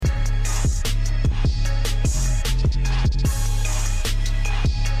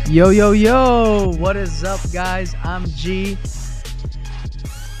Yo, yo, yo, what is up, guys? I'm G,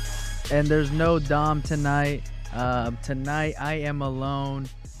 and there's no Dom tonight. Tonight, I am alone,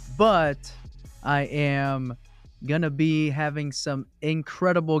 but I am gonna be having some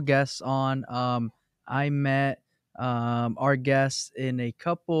incredible guests on. I met our guests in a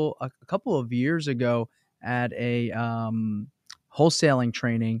couple of years ago at a wholesaling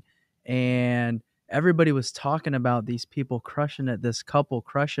training, and everybody was talking about these people crushing it, this couple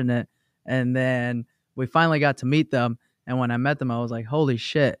crushing it. And then we finally got to meet them. And when I met them, I was like, holy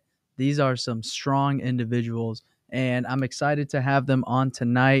shit, these are some strong individuals. And I'm excited to have them on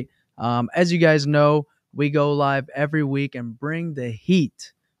tonight. As you guys know, we go live every week and bring the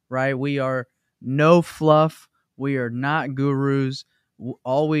heat, right? We are no fluff. We are not gurus.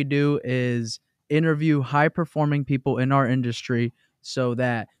 All we do is interview high performing people in our industry so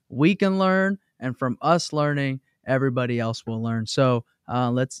that we can learn, and from us learning, everybody else will learn. So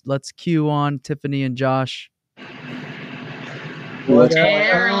let's cue on Tiffany and Josh. What's Hey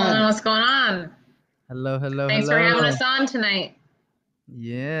everyone, what's going on? Hello, hello, Thanks hello. for having us on tonight.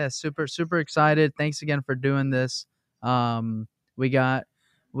 Yeah, super excited. Thanks again for doing this. We got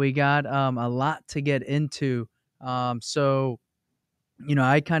a lot to get into. So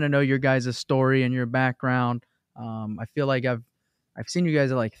I kind of know your guys' story and your background. I feel like I've seen you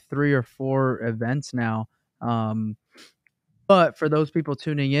guys at like 3 or 4 events now. But for those people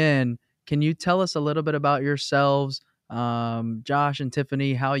tuning in, can you tell us a little bit about yourselves, Josh and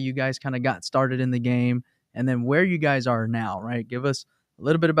Tiffany, how you guys kind of got started in the game, and then where you guys are now, right? Give us a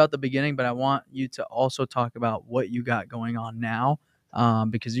little bit about the beginning, but I want you to also talk about what you got going on now,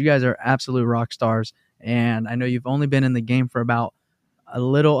 because you guys are absolute rock stars. And I know you've only been in the game for about a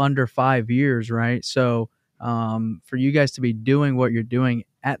little under 5 years, right? So for you guys to be doing what you're doing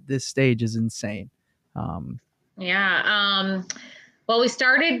at this stage is insane. Yeah. Well, we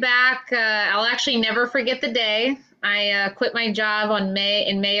started back. I'll actually never forget the day. I quit my job in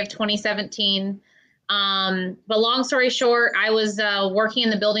May of 2017. But long story short, I was working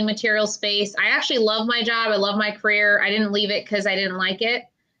in the building material space. I actually love my job. I love my career. I didn't leave it because I didn't like it.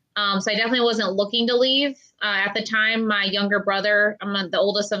 So I definitely wasn't looking to leave. At the time, my younger brother, I'm the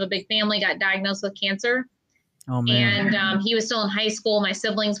oldest of a big family, got diagnosed with cancer. Oh, man. And he was still in high school. My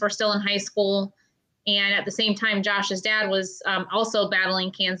siblings were still in high school. And at the same time, Josh's dad was also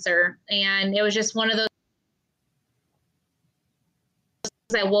battling cancer. And it was just one of those.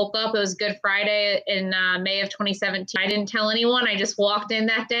 I woke up, it was Good Friday in May of 2017. I didn't tell anyone. I just walked in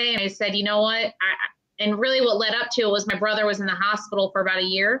that day and I said, you know what? And really what led up to it was my brother was in the hospital for about a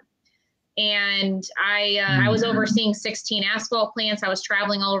year. And I was overseeing 16 asphalt plants. I was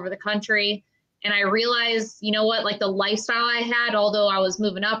traveling all over the country. And I realized, you know what, like the lifestyle I had, although I was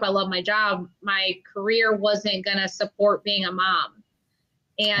moving up, I love my job, my career wasn't going to support being a mom.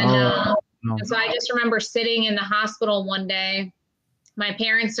 And so I just remember sitting in the hospital one day. My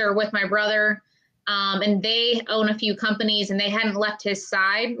parents are with my brother, and they own a few companies, and they hadn't left his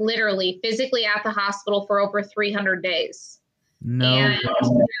side, literally, physically at the hospital for over 300 days. And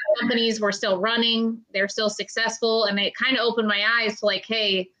companies were still running. They're still successful. And it kind of opened my eyes to like,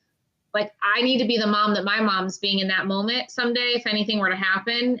 hey, like I need to be the mom that my mom's being in that moment someday, if anything were to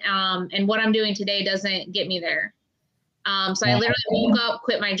happen. And what I'm doing today doesn't get me there. So I literally woke up,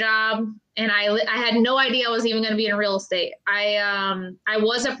 quit my job, and I had no idea I was even going to be in real estate. I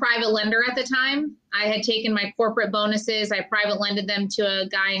was a private lender at the time. I had taken my corporate bonuses. I private lended them to a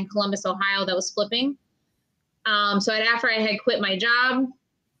guy in Columbus, Ohio that was flipping. So after I had quit my job,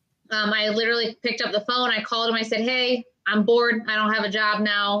 I literally picked up the phone. I called him. I said, hey, I'm bored. I don't have a job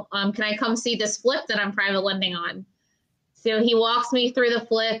now. Can I come see this flip that I'm private lending on? So he walks me through the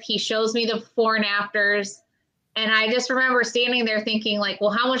flip. He shows me the before and afters. And I just remember standing there thinking like,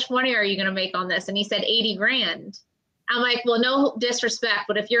 well, how much money are you going to make on this? And he said 80 grand. I'm like, well, no disrespect,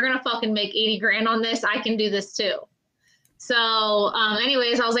 but if you're going to fucking make 80 grand on this, I can do this too. So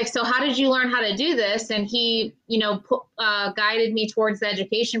anyways, I was like, so how did you learn how to do this? And he, guided me towards the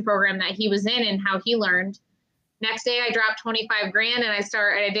education program that he was in and how he learned. Next day I dropped 25 grand and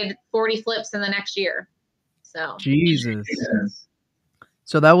I did 40 flips in the next year. So Jesus.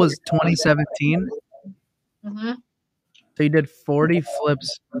 So that was 2017. Mm-hmm. So you did 40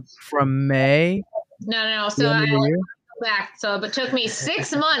 flips from May? No. So I go back. So it took me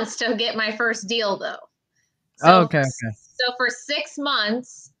 6 months to get my first deal though. So, okay. So for 6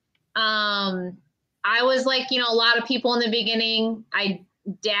 months, I was like, a lot of people in the beginning, I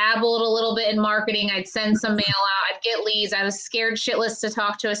dabbled a little bit in marketing. I'd send some mail out. I'd get leads. I was scared shitless to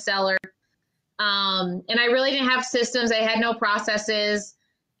talk to a seller. And I really didn't have systems. I had no processes.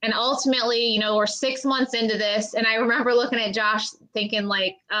 And ultimately, you know, we're 6 months into this. And I remember looking at Josh thinking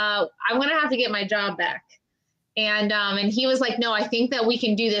like, I'm going to have to get my job back. And he was like, no, I think that we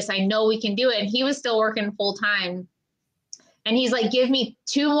can do this. I know we can do it. And he was still working full time. And he's like, give me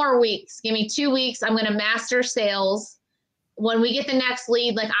 2 more weeks. Give me 2 weeks. I'm going to master sales. When we get the next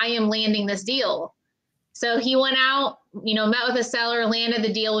lead, like I am landing this deal. So he went out, you know, met with a seller, landed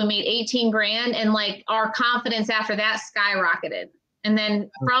the deal. We made 18 grand. And like our confidence after that skyrocketed. And then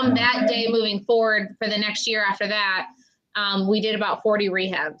from that day moving forward for the next year after that, we did about 40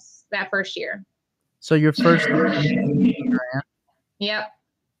 rehabs that first year. So your first Yep.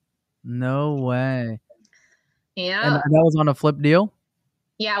 No way. Yeah. And that was on a flip deal?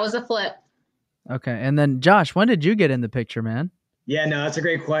 Yeah, it was a flip. Okay. And then Josh, when did you get in the picture, man? Yeah, no, that's a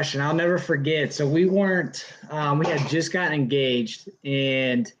great question. I'll never forget. So we had just gotten engaged,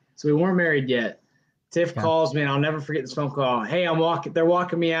 and so we weren't married yet. Tiff calls me, and I'll never forget this phone call. Hey, they're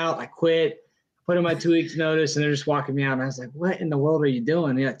walking me out. I quit, put in my 2 weeks notice, and they're just walking me out. And I was like, what in the world are you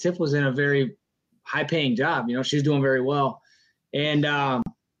doing? Yeah, Tiff was in a very high paying job. You know, she was doing very well. And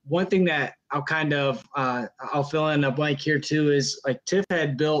one thing that I'll fill in a blank here too is like Tiff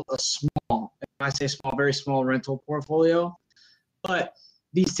had built a small, I say small, very small rental portfolio, but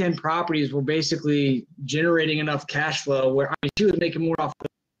these 10 properties were basically generating enough cash flow where she was making more off the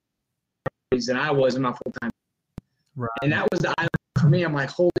properties than I was in my full time. Right. And that was the island for me. I'm like,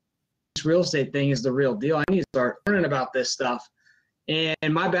 holy, this real estate thing is the real deal. I need to start learning about this stuff. And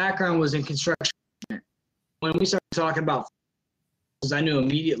my background was in construction. When we started talking about, I knew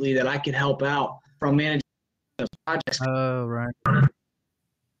immediately that I could help out from managing those projects. Oh, right.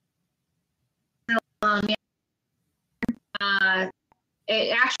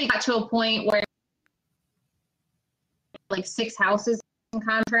 It actually got to a point where like 6 houses in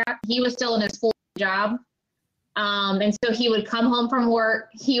contract. He was still in his full job. And so he would come home from work.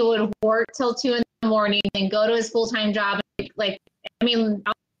 He would work till 2 in the morning and go to his full-time job. Like, I mean,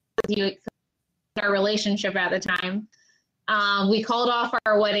 our relationship at the time. We called off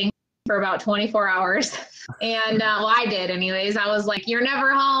our wedding for about 24 hours. And well, I did anyways. I was like, you're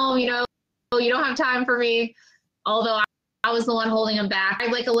never home, you know, you don't have time for me. Although I was the one holding him back. I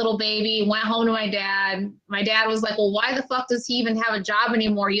had like a little baby, went home to my dad. My dad was like, well, why the fuck does he even have a job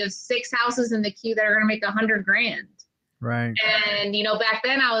anymore? You have 6 houses in the queue that are going to make $100 grand. Right. And, you know, back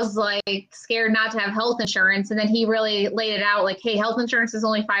then I was like scared not to have health insurance. And then he really laid it out like, hey, health insurance is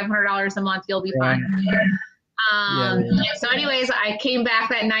only $500 a month. You'll be fine. So anyways, I came back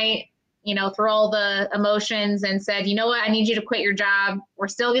that night, you know, through all the emotions and said, you know what, I need you to quit your job. We're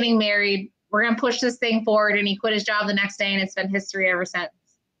still getting married. We're going to push this thing forward. And he quit his job the next day, and it's been history ever since.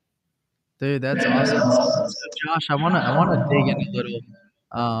 Dude, that's awesome. So Josh, I want to dig in a little.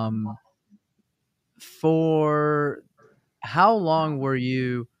 For how long were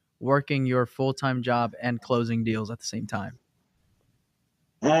you working your full-time job and closing deals at the same time?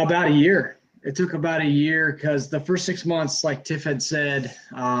 About a year. It took about a year because the first 6 months, like Tiff had said,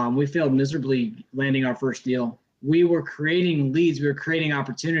 we failed miserably landing our first deal. We were creating leads, we were creating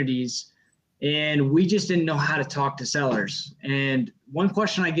opportunities, and we just didn't know how to talk to sellers. And one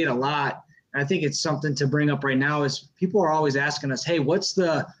question I get a lot, and I think it's something to bring up right now, is people are always asking us, hey, what's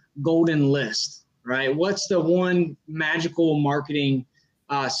the golden list, right? What's the one magical marketing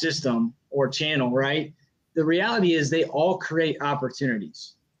system or channel, right? The reality is they all create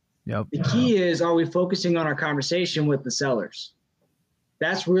opportunities. Yep. The key is, are we focusing on our conversation with the sellers?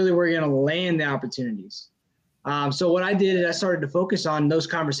 That's really where you're going to land the opportunities. So what I did is I started to focus on those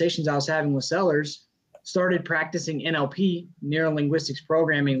conversations I was having with sellers, started practicing NLP, neuro-linguistics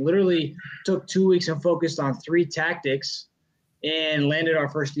programming, literally took 2 weeks and focused on 3 tactics and landed our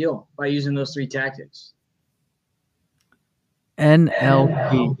first deal by using those 3 tactics.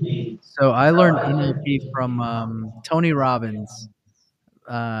 NLP. So I learned NLP from Tony Robbins.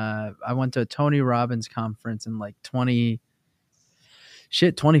 I went to a Tony Robbins conference in like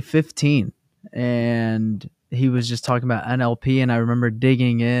 2015, and he was just talking about NLP, and I remember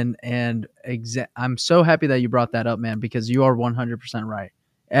digging in, and I'm so happy that you brought that up, man, because you are 100% right.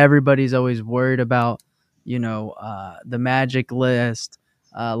 Everybody's always worried about, you know, the magic list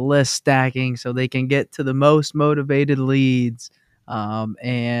stacking so they can get to the most motivated leads,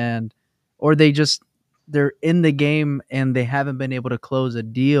 and or they're in the game and they haven't been able to close a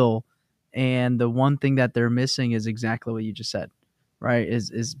deal, and the one thing that they're missing is exactly what you just said, right?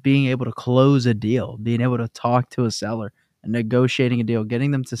 Is being able to close a deal, being able to talk to a seller and negotiating a deal,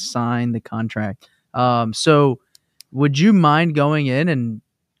 getting them to sign the contract. So would you mind going in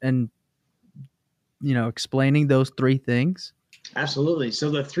and you know, explaining those 3 things? Absolutely. So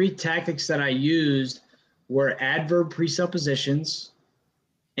the 3 tactics that I used were adverb presuppositions,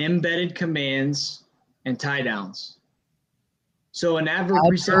 embedded commands, and tie downs. So an adverb Adverb,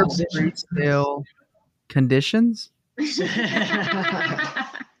 presupposition. pre-sale conditions.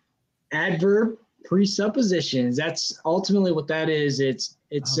 Adverb presuppositions. That's ultimately what that is. It's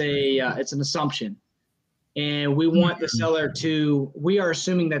an assumption, and we want the seller to. We are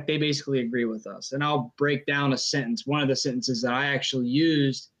assuming that they basically agree with us. And I'll break down a sentence. One of the sentences that I actually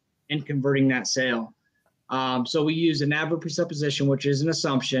used in converting that sale. So we use an adverb presupposition, which is an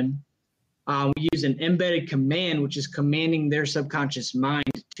assumption. We use an embedded command, which is commanding their subconscious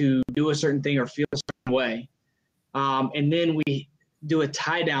mind to do a certain thing or feel a certain way. And then we do a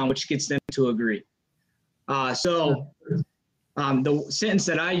tie down, which gets them to agree. The sentence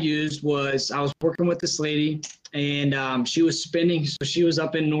that I used was, I was working with this lady, and she was spending, so she was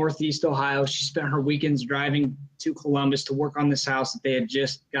up in Northeast Ohio. She spent her weekends driving to Columbus to work on this house that they had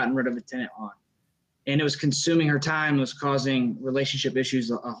just gotten rid of a tenant on. And it was consuming her time. It was causing relationship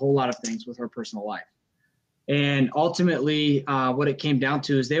issues, a whole lot of things with her personal life. And ultimately, what it came down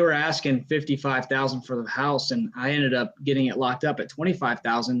to is they were asking $55,000 for the house, and I ended up getting it locked up at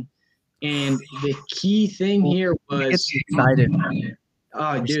 $25,000. And the key thing here was excited.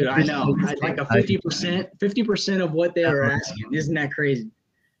 Oh, dude, I know. Like a 50% of what they were asking. Isn't that crazy?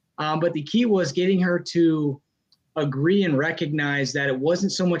 But the key was getting her to agree and recognize that it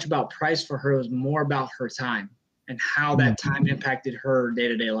wasn't so much about price for her, it was more about her time and how that time impacted her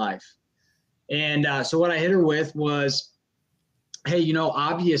day-to-day life. And so what I hit her with was, hey,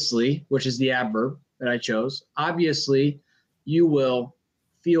 obviously, which is the adverb that I chose, obviously you will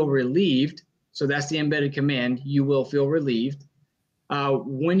feel relieved. So that's the embedded command. You will feel relieved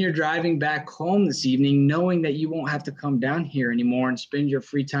when you're driving back home this evening, knowing that you won't have to come down here anymore and spend your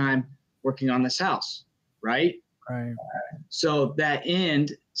free time working on this house, right? Right. So that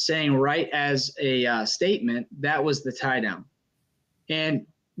end, saying right as a statement, that was the tie down. And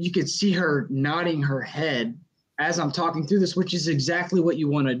you could see her nodding her head as I'm talking through this, which is exactly what you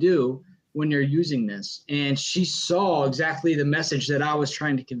want to do when you're using this. And she saw exactly the message that I was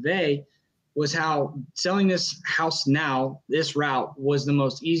trying to convey, was how selling this house now, this route, was the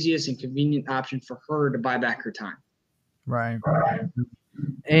most easiest and convenient option for her to buy back her time. Right.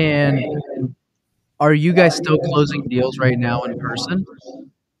 And are you guys still closing deals right now in person?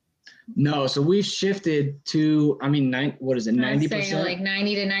 No, so we've shifted to, what is it, 90%? Like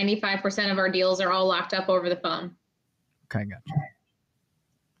 90 to 95% of our deals are all locked up over the phone. Okay, gotcha.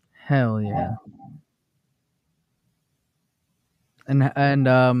 Hell yeah.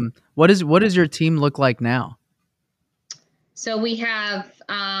 And what does your team look like now? So we have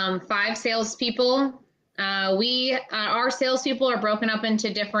 5 salespeople. Our salespeople are broken up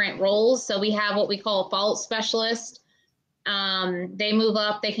into different roles. So we have what we call a follow-up specialist. They move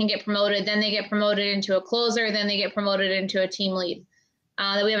up, they can get promoted, then they get promoted into a closer, then they get promoted into a team lead.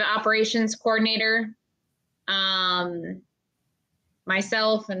 Then we have an operations coordinator,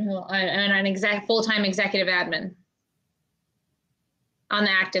 myself, and an full-time executive admin on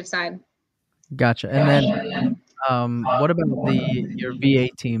the active side. Gotcha. And then what about your VA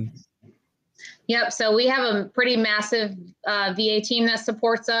team? Yep. So we have a pretty massive VA team that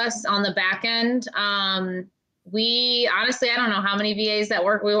supports us on the back end. We honestly, I don't know how many VAs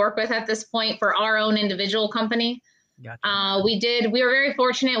we work with at this point for our own individual company. Gotcha. We were very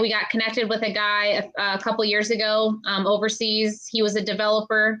fortunate. We got connected with a guy a couple years ago overseas. He was a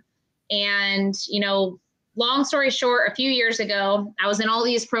developer, and long story short, a few years ago, I was in all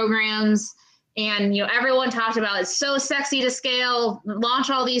these programs, and everyone talked about it's so sexy to scale,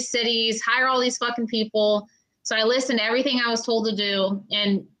 launch all these cities, hire all these fucking people. So I listened to everything I was told to do,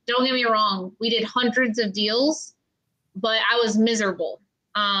 and don't get me wrong, we did hundreds of deals, but I was miserable.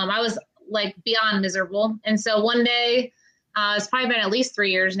 I was like beyond miserable. And so one day, it's probably been at least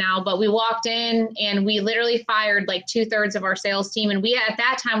 3 years now, but we walked in and we literally fired like 2/3 of our sales team. And at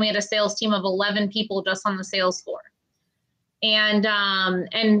that time, we had a sales team of 11 people just on the sales floor. And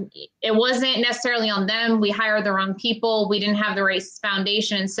it wasn't necessarily on them. We hired the wrong people. We didn't have the right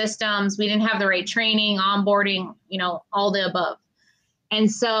foundation and systems. We didn't have the right training, onboarding, all the above. And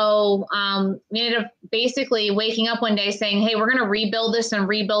so we ended up basically waking up one day saying, hey, we're going to rebuild this and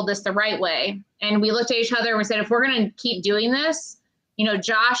rebuild this the right way. And we looked at each other and we said, if we're going to keep doing this,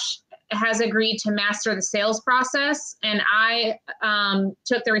 Josh has agreed to master the sales process. And I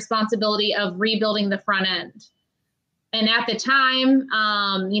took the responsibility of rebuilding the front end. And at the time,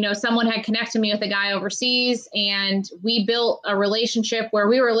 someone had connected me with a guy overseas, and we built a relationship where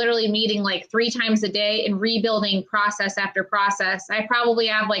we were literally meeting like 3 times a day and rebuilding process after process. I probably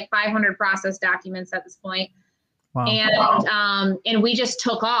have like 500 process documents at this point. Wow. And we just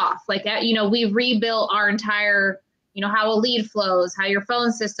took off like that. We rebuilt our entire how a lead flows, how your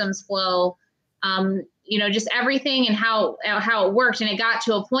phone systems flow, just everything and how it worked. And it got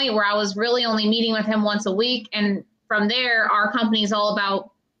to a point where I was really only meeting with him once a week. And from there, our company is all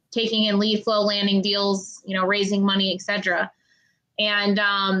about taking in lead flow, landing deals, raising money, etc. And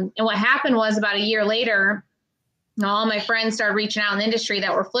what happened was about a year later, all my friends started reaching out in the industry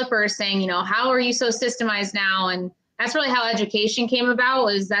that were flippers saying, how are you so systemized now? And that's really how education came about.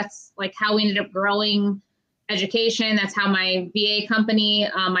 That's like how we ended up growing education. That's how my VA company,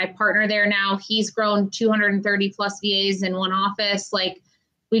 my partner there now, he's grown 230 plus VAs in one office. Like,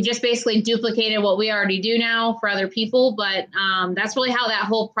 we've just basically duplicated what we already do now for other people. But that's really how that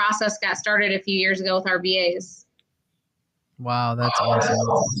whole process got started a few years ago with our VAs. Wow, that's awesome.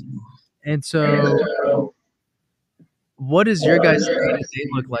 And so what does your guys' day-to-day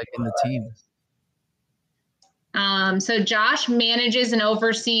look like in the team? So Josh manages and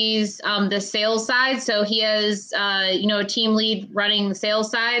oversees the sales side. So he has, a team lead running the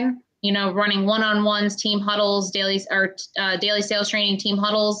sales side, running one-on-ones, team huddles, daily sales training, team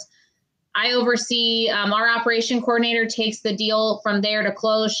huddles. I oversee our operation coordinator takes the deal from there to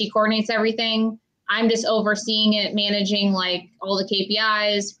close. She coordinates everything. I'm just overseeing it, managing like all the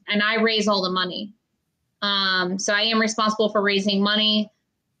KPIs, and I raise all the money. So I am responsible for raising money.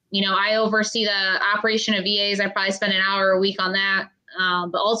 I oversee the operation of VAs. I probably spend an hour a week on that.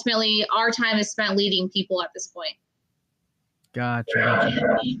 But ultimately, our time is spent leading people at this point. Gotcha.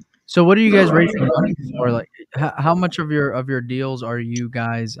 So what are you guys raising money for? Like, how much of your deals are you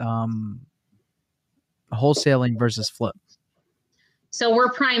guys wholesaling versus flip? So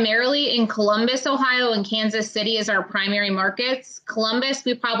we're primarily in Columbus, Ohio, and Kansas City is our primary markets. Columbus,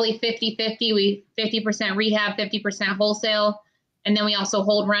 we probably 50-50. We 50% rehab, 50% wholesale. And then we also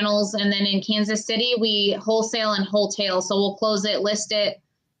hold rentals. And then in Kansas City, we wholesale and wholetail. So we'll close it, list it.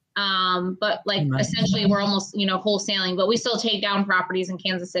 But essentially we're almost, wholesaling, but we still take down properties in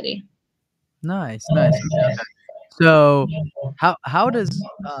Kansas City. Nice. So how does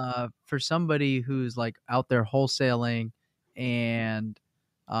for somebody who's like out there wholesaling and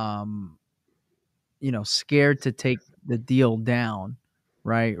scared to take the deal down,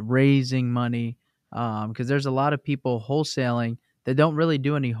 right? Raising money, because there's a lot of people wholesaling that don't really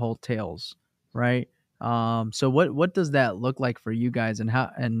do any wholesales, right? So what does that look like for you guys, and how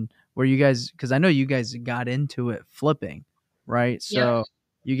and where you guys? Because I know you guys got into it flipping, right? So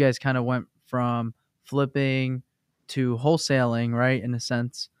you guys kind of went from flipping to wholesaling, right? In a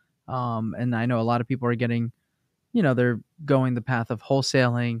sense, and I know a lot of people are getting, they're going the path of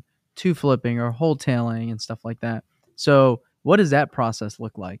wholesaling to flipping or wholetailing and stuff like that. So what does that process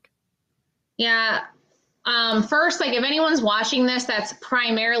look like? Yeah. First, like if anyone's watching this, that's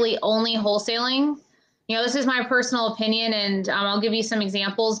primarily only wholesaling. This is my personal opinion, and I'll give you some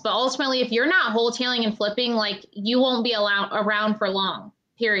examples. But ultimately, if you're not wholetailing and flipping, like you won't be around for long,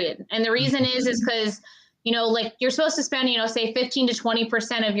 period. And the reason is because, like you're supposed to spend, say 15 to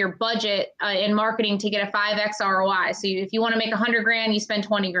 20% of your budget in marketing to get a 5x ROI. So if you want to make 100 grand, you spend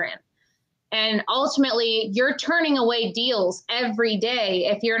 20 grand. And ultimately, you're turning away deals every day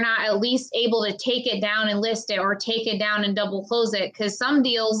if you're not at least able to take it down and list it, or take it down and double close it. Because some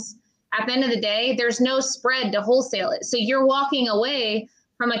deals, at the end of the day, there's no spread to wholesale it. So you're walking away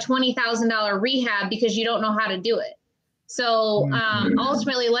from a $20,000 rehab because you don't know how to do it. So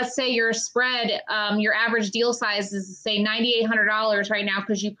ultimately, let's say your spread, your average deal size is, say, $9,800 right now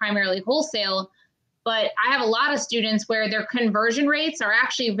because you primarily wholesale. But I have a lot of students where their conversion rates are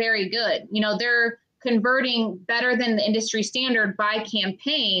actually very good. They're converting better than the industry standard by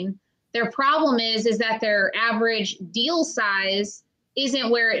campaign. Their problem is that their average deal size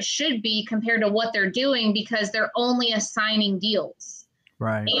isn't where it should be compared to what they're doing, because they're only assigning deals.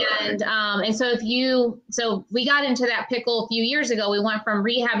 Right. And so we got into that pickle a few years ago. We went from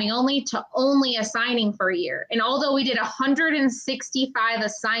rehabbing only to only assigning for a year. And although we did 165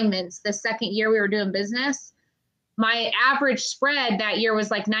 assignments the second year we were doing business, my average spread that year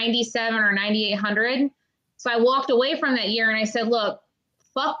was like 97 or 9,800. So I walked away from that year and I said, look,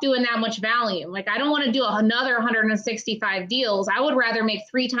 fuck doing that much volume. Like, I don't want to do another 165 deals. I would rather make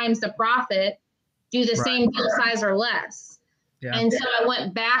 3 times the profit, do the same deal size or less. Yeah. And so I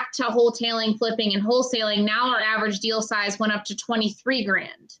went back to wholetailing, flipping, and wholesaling. Now our average deal size went up to 23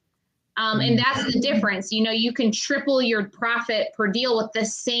 grand. And that's the difference. You can triple your profit per deal with the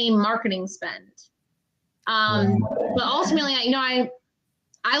same marketing spend. But ultimately,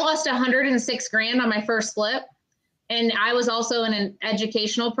 I lost 106 grand on my first flip. And I was also in an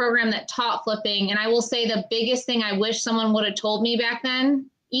educational program that taught flipping. And I will say the biggest thing I wish someone would have told me back then,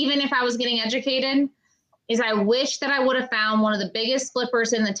 even if I was getting educated, is I wish that I would have found one of the biggest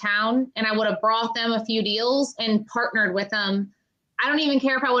flippers in the town and I would have brought them a few deals and partnered with them. I don't even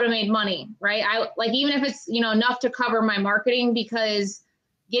care if I would have made money, right? I like, even if it's, enough to cover my marketing, because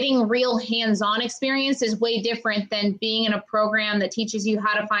getting real hands-on experience is way different than being in a program that teaches you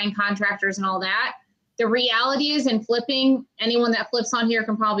how to find contractors and all that. The reality is, in flipping, anyone that flips on here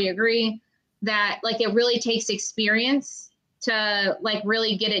can probably agree that like it really takes experience to like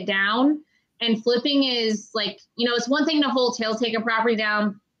really get it down. And flipping is like, it's one thing to wholesale, take a property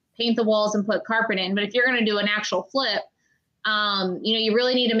down, paint the walls and put carpet in. But if you're going to do an actual flip, you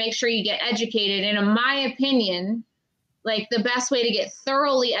really need to make sure you get educated. And in my opinion, like the best way to get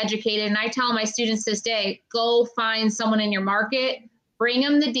thoroughly educated, and I tell my students this day, go find someone in your market, bring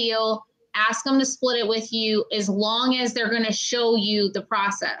them the deal, ask them to split it with you, as long as they're going to show you the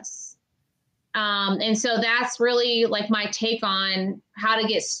process. And so that's really like my take on how to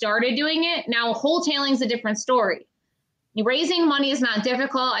get started doing it. Now, wholetailing is a different story. Raising money is not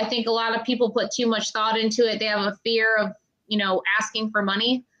difficult. I think a lot of people put too much thought into it. They have a fear of, asking for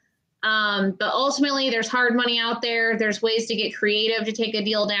money. But ultimately, there's hard money out there. There's ways to get creative to take a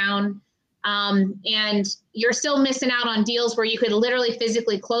deal down. And you're still missing out on deals where you could literally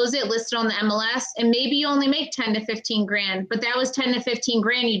physically close it, list it on the MLS, and maybe you only make 10 to 15 grand, but that was 10 to 15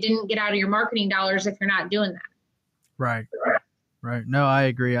 grand you didn't get out of your marketing dollars if you're not doing that. Right. Right. No, I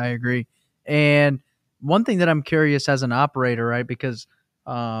agree. And one thing that I'm curious as an operator, right? Because,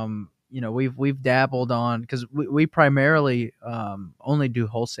 we've dabbled on, because we primarily only do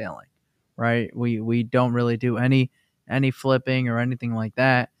wholesaling, right? We don't really do any flipping or anything like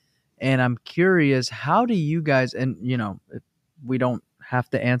that. And I'm curious, how do you guys, and we don't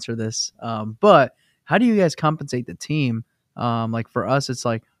have to answer this, but how do you guys compensate the team? Like for us, it's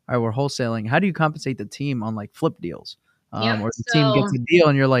like, all right, we're wholesaling. How do you compensate the team on like flip deals? Yep. Or the team gets a deal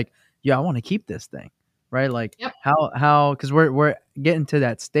and you're like, yeah, I want to keep this thing, right? Like Yep. how, because we're getting to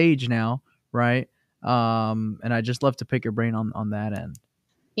that stage now, right? And I just love to pick your brain on that end.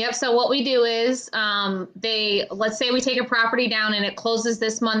 Yep. So what we do is let's say we take a property down and it closes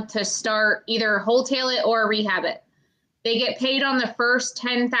this month to start either wholesale it or rehab it. They get paid on the first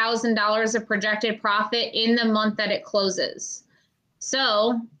 $10,000 of projected profit in the month that it closes.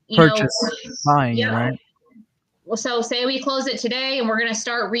 So, Buying it, right? So say we close it today and we're going to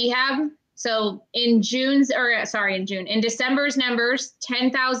start rehab. So in December's numbers,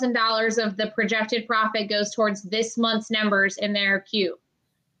 $10,000 of the projected profit goes towards this month's numbers in their queue.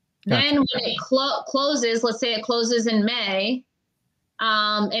 Gotcha. Then when it closes, let's say it closes in May,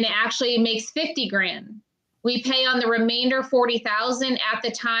 and it actually makes 50 grand. We pay on the remainder 40,000 at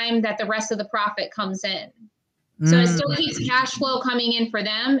the time that the rest of the profit comes in. So it still keeps cash flow coming in for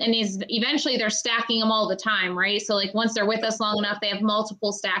them, and eventually they're stacking them all the time, right? So like once they're with us long enough, they have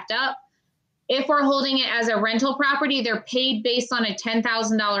multiple stacked up. If we're holding it as a rental property, they're paid based on a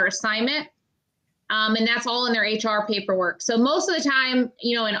 $10,000 assignment. And that's all in their HR paperwork. So most of the time,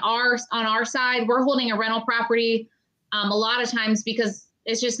 on our side, we're holding a rental property a lot of times because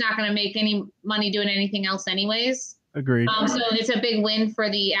it's just not going to make any money doing anything else anyways. Agreed. So it's a big win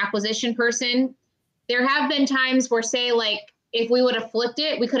for the acquisition person. There have been times where, say, like if we would have flipped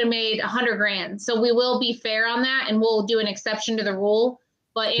it, we could have made 100 grand. So we will be fair on that and we'll do an exception to the rule.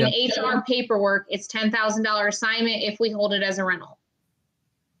 But in HR paperwork, it's $10,000 assignment if we hold it as a rental.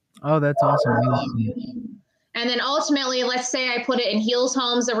 Oh, that's awesome. And then ultimately, let's say I put it in Heels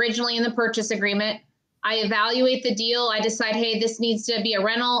Homes originally in the purchase agreement. I evaluate the deal. I decide, hey, this needs to be a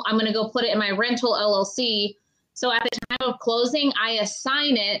rental. I'm going to go put it in my rental LLC. So at the time of closing, I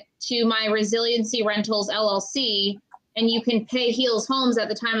assign it to my Resiliency Rentals LLC, and you can pay Heels Homes at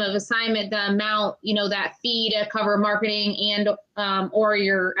the time of assignment the amount, that fee to cover marketing and or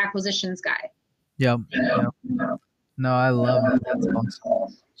your acquisitions guy. Yep. No, I love that. That's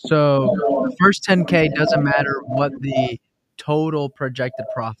awesome. So the first 10K doesn't matter what the total projected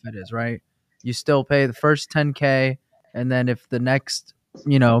profit is, right? You still pay the first 10K, and then if the next,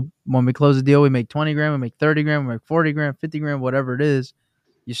 when we close the deal, we make 20 grand, we make 30 grand, we make 40 grand, 50 grand, whatever it is,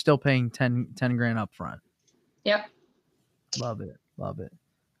 you're still paying 10 grand up front. Yep. Love it.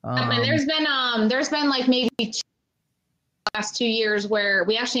 And there's been like maybe last 2 years where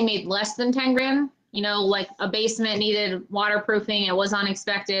we actually made less than 10 grand, like a basement needed waterproofing. It was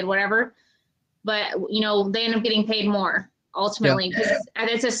unexpected, whatever. But, they end up getting paid more ultimately because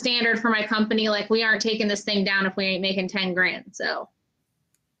it's a standard for my company. Like we aren't taking this thing down if we ain't making 10 grand. So.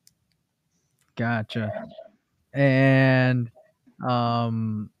 Gotcha. And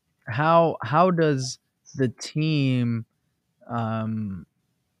how does the team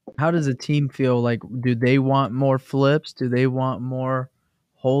feel? Like, do they want more flips? Do they want more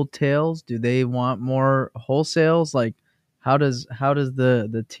wholesales? Do they want more wholesales? Like, how does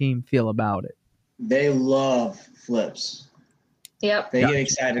the team feel about it? They love flips. Yep. They get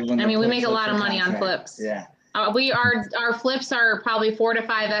excited when I mean, we make a lot of money on flips. Yeah. Our flips are probably 4 to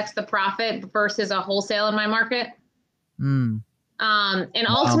 5x the profit versus a wholesale in my market. Mm. And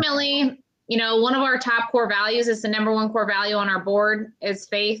ultimately, you know, one of our top core values is the number one core value on our board is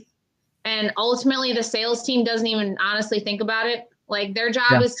faith. And ultimately, the sales team doesn't even honestly think about it. Like their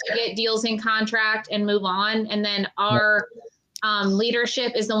job is to get deals in contract and move on. And then our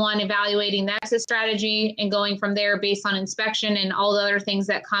leadership is the one evaluating the exit strategy and going from there based on inspection and all the other things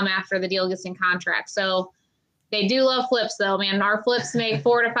that come after the deal gets in contract. So they do love flips though, man. Our flips make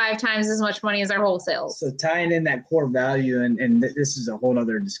 4 to 5 times as much money as our wholesales. So tying in that core value, and this is a whole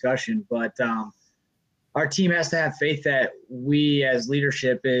other discussion, but our team has to have faith that we as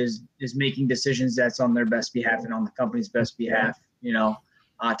leadership is making decisions that's on their best behalf and on the company's best behalf, you know,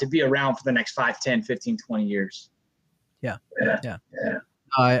 to be around for the next 5, 10, 15, 20 years. Yeah.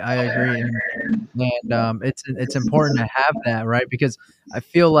 I agree. And it's important to have that, right? Because I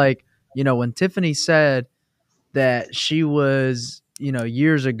feel like, you know, when Tiffany said that she was, you know,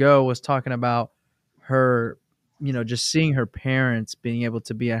 years ago was talking about her, you know, just seeing her parents being able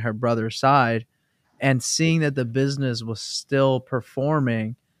to be at her brother's side and seeing that the business was still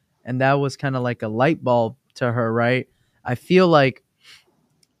performing. And that was kind of like a light bulb to her, right? I feel like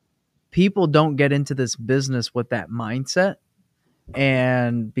people don't get into this business with that mindset.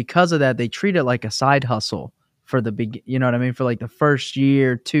 And because of that, they treat it like a side hustle for the big, you know what I mean? For like the first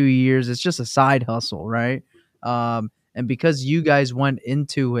year, 2 years, it's just a side hustle, right? And because you guys went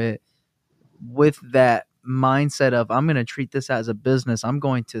into it with that mindset of, I'm going to treat this as a business, I'm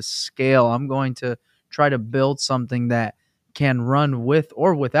going to scale, I'm going to try to build something that can run with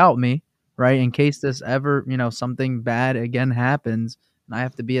or without me, right? In case this ever, you know, something bad again happens and I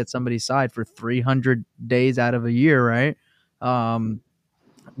have to be at somebody's side for 300 days out of a year, right?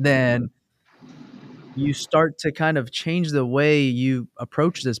 Then you start to kind of change the way you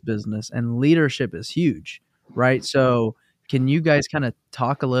approach this business, and leadership is huge, right? So can you guys kind of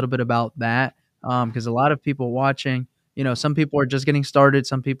talk a little bit about that? Because a lot of people watching, you know, some people are just getting started.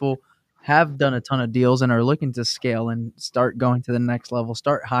 Some people have done a ton of deals and are looking to scale and start going to the next level,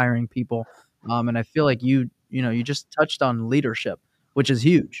 start hiring people. And I feel like you know, you just touched on leadership, which is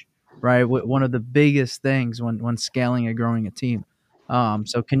huge, right? One of the biggest things when scaling and growing a team.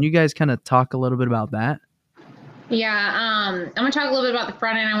 So can you guys kind of talk a little bit about that? Yeah, I'm gonna talk a little bit about the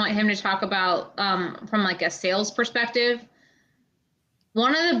front end. I want him to talk about from like a sales perspective.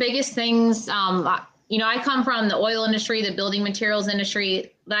 One of the biggest things, you know, I come from the oil industry, the building materials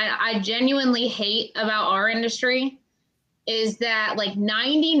industry, that I genuinely hate about our industry is that like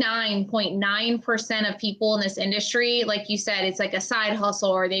 99.9% of people in this industry, like you said, it's like a side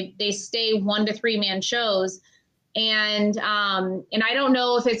hustle or they stay 1 to 3 man shows. And I don't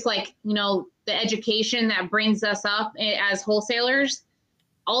know if it's like, you know, the education that brings us up as wholesalers.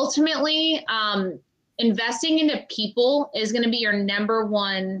 Ultimately, investing into people is going to be your number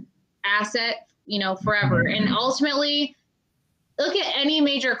one asset, you know, forever. And ultimately, look at any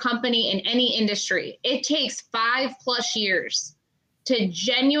major company in any industry. It takes 5+ years to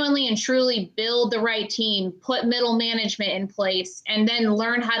genuinely and truly build the right team, put middle management in place, and then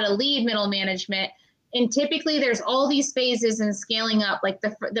learn how to lead middle management. And typically there's all these phases in scaling up. Like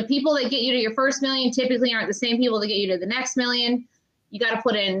the people that get you to your first million typically aren't the same people that get you to the next million. You got to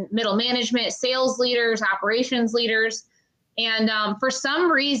put in middle management, sales leaders, operations leaders. And for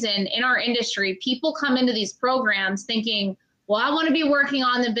some reason in our industry, people come into these programs thinking, well, I want to be working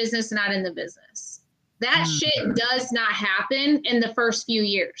on the business, not in the business. That shit does not happen in the first few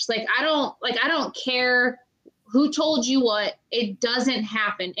years. I don't care who told you what, it doesn't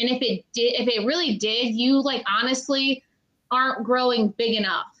happen. And if it really did, you like honestly aren't growing big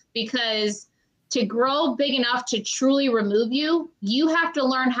enough, because to grow big enough to truly remove you, you have to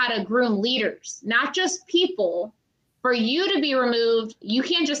learn how to groom leaders, not just people. For you to be removed, you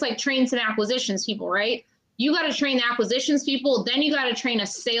can't just like train some acquisitions people, right? You got to train the acquisitions people, then you got to train a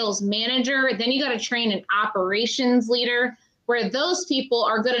sales manager, then you got to train an operations leader, where those people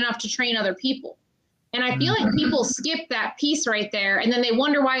are good enough to train other people. And I feel like people skip that piece right there, and then they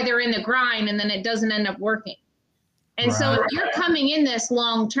wonder why they're in the grind, and then it doesn't end up working. And so if you're coming in this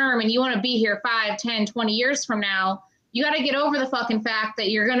long term and you want to be here 5, 10, 20 years from now, you got to get over the fucking fact that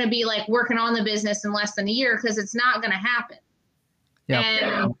you're going to be like working on the business in less than a year, because it's not going to happen.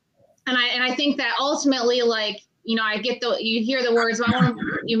 Yeah. And I think that ultimately, like, you know, you hear the words, well,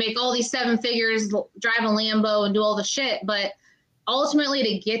 you make all these 7 figures, drive a Lambo and do all the shit. But ultimately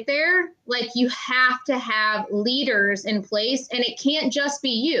to get there, like you have to have leaders in place, and it can't just be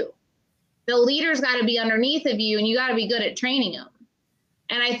you. The leaders got to be underneath of you, and you got to be good at training them.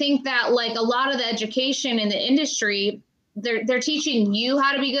 And I think that like a lot of the education in the industry, they're teaching you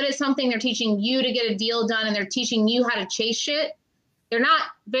how to be good at something. They're teaching you to get a deal done, and they're teaching you how to chase shit. They're not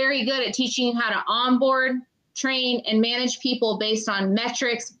very good at teaching you how to onboard, train, and manage people based on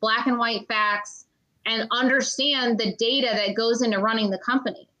metrics, black and white facts, and understand the data that goes into running the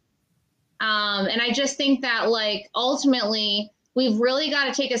company. And I just think that like ultimately we've really got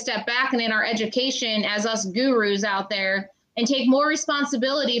to take a step back and in our education as us gurus out there and take more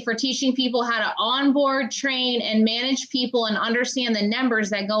responsibility for teaching people how to onboard, train, and manage people and understand the numbers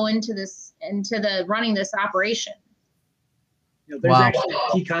that go into the running this operation. There's actually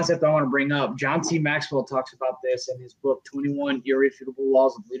a key concept I want to bring up. John C. Maxwell talks about this in his book, 21 Irrefutable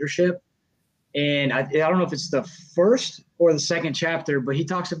Laws of Leadership. And I don't know if it's the first or the second chapter, but he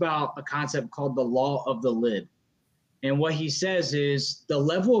talks about a concept called the law of the lid. And what he says is the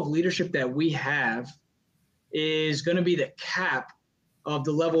level of leadership that we have is going to be the cap of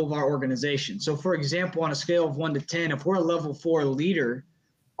the level of our organization. So, for example, on a scale of 1 to 10, if we're a level 4 leader,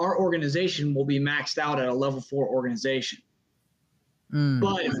 our organization will be maxed out at a level 4 organization.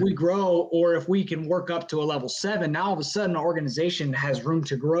 But if we grow, or if we can work up to a level 7, now all of a sudden our organization has room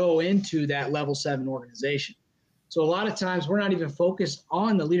to grow into that level 7 organization. So a lot of times we're not even focused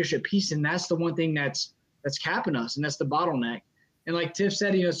on the leadership piece, and that's the one thing that's capping us, and that's the bottleneck. And like Tiff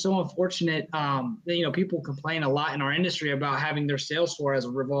said, it's so unfortunate that, people complain a lot in our industry about having their sales floor as a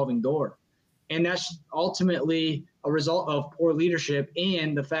revolving door. And that's ultimately a result of poor leadership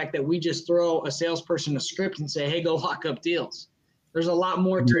and the fact that we just throw a salesperson a script and say, hey, go lock up deals. There's a lot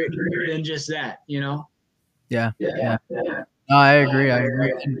more to it than just that, Yeah. No, I agree.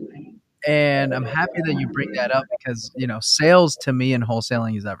 And I'm happy that you bring that up because, sales to me and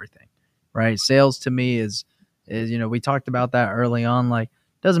wholesaling is everything, right? Sales to me is, we talked about that early on. Like,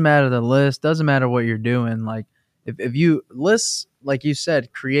 doesn't matter the list, doesn't matter what you're doing. Like, if you lists, like you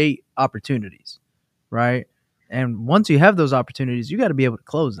said, create opportunities, right? And once you have those opportunities, you got to be able to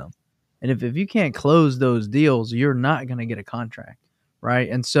close them. And if you can't close those deals, you're not going to get a contract, right?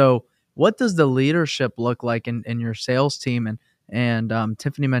 And so what does the leadership look like in your sales team? And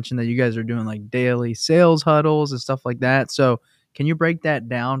Tiffany mentioned that you guys are doing like daily sales huddles and stuff like that. So can you break that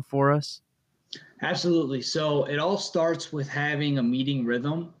down for us? Absolutely. So it all starts with having a meeting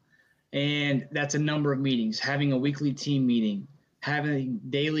rhythm, and that's a number of meetings, having a weekly team meeting, having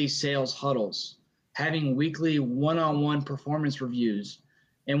daily sales huddles, having weekly one-on-one performance reviews.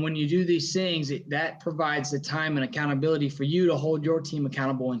 And when you do these things, that provides the time and accountability for you to hold your team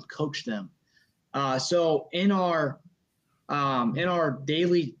accountable and coach them. So in our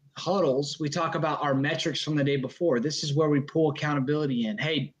daily huddles, we talk about our metrics from the day before. This is where we pull accountability in.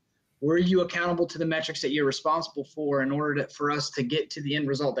 Hey, were you accountable to the metrics that you're responsible for in order for us to get to the end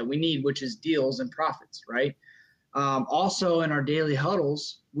result that we need, which is deals and profits, right? Also, in our daily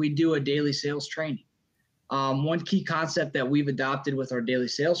huddles, we do a daily sales training. One key concept that we've adopted with our daily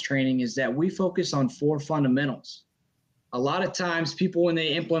sales training is that we focus on 4 fundamentals. A lot of times people, when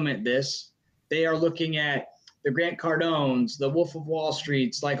they implement this, they are looking at the Grant Cardones, the Wolf of Wall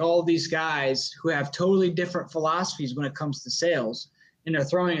Streets, like all of these guys who have totally different philosophies when it comes to sales. And they're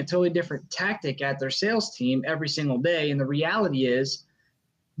throwing a totally different tactic at their sales team every single day. And the reality is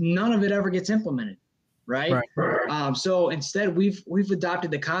none of it ever gets implemented, right? So instead, we've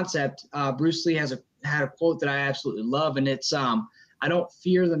adopted the concept. Bruce Lee had a quote that I absolutely love, and it's, I don't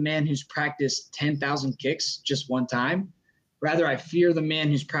fear the man who's practiced 10,000 kicks just one time. Rather, I fear the man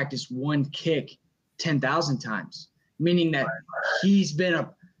who's practiced one kick 10,000 times, meaning that he's been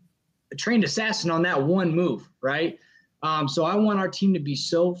a trained assassin on that one move, right? So I want our team to be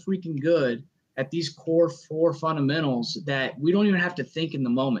so freaking good at these core 4 fundamentals that we don't even have to think in the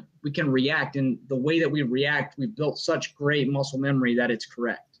moment. We can react, and the way that we react, we've built such great muscle memory that it's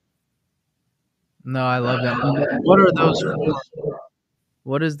correct. No, I love that. What are those 4?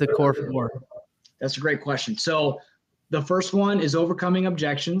 What is the core 4? That's a great question. So the first one is overcoming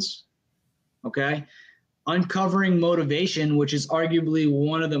objections. Okay. Uncovering motivation, which is arguably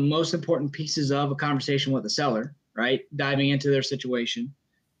one of the most important pieces of a conversation with a seller, right? Diving into their situation.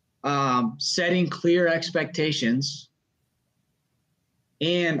 Setting clear expectations,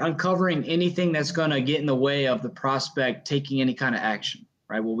 and uncovering anything that's going to get in the way of the prospect taking any kind of action,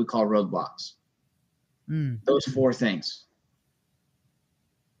 right? What we call roadblocks. Those 4 things.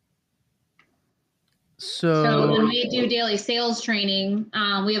 So when we do daily sales training,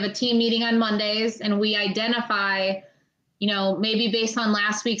 we have a team meeting on Mondays, and we identify, maybe based on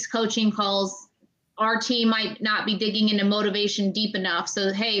last week's coaching calls, our team might not be digging into motivation deep enough.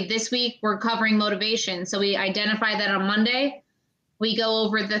 So, hey, this week we're covering motivation. So we identify that on Monday. We go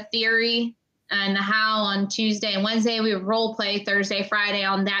over the theory and the how on Tuesday and Wednesday. We role play Thursday, Friday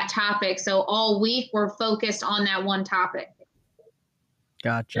on that topic. So all week we're focused on that one topic.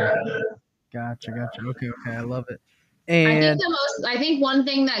 Gotcha. Okay. I love it. And I think one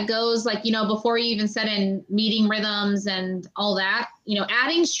thing that goes, like, before you even set in meeting rhythms and all that,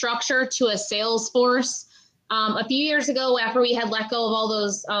 adding structure to a sales force. A few years ago, after we had let go of all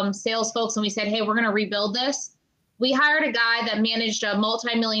those sales folks and we said, hey, we're going to rebuild this, we hired a guy that managed a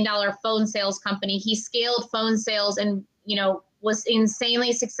multi-million-dollar phone sales company. He scaled phone sales and, was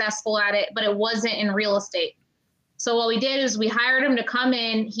insanely successful at it, but it wasn't in real estate. So what we did is we hired him to come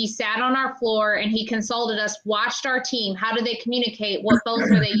in. He sat on our floor and he consulted us, watched our team. How do they communicate? What phones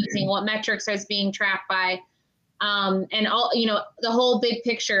are they using? What metrics is being tracked by? And all, the whole big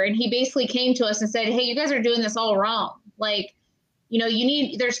picture. And he basically came to us and said, hey, you guys are doing this all wrong. Like,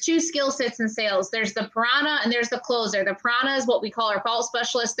 there's two skill sets in sales. There's the piranha and there's the closer. The piranha is what we call our fault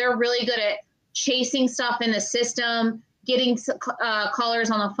specialists. They're really good at chasing stuff in the system, getting callers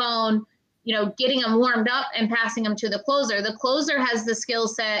on the phone, getting them warmed up and passing them to the closer. The closer has the skill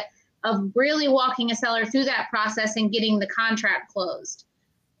set of really walking a seller through that process and getting the contract closed.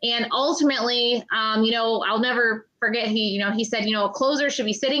 And ultimately, I'll never forget, he said, a closer should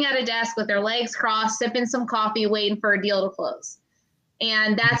be sitting at a desk with their legs crossed, sipping some coffee, waiting for a deal to close.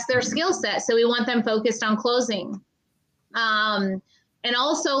 And that's their skill set. So we want them focused on closing. And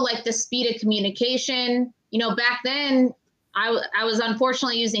also like the speed of communication, back then I was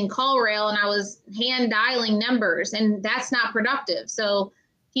unfortunately using CallRail and I was hand dialing numbers, and that's not productive. So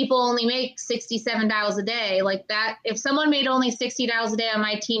people only make 67 dials a day like that. If someone made only 60 dials a day on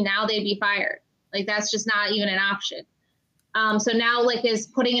my team now, they'd be fired. Like that's just not even an option. So now like is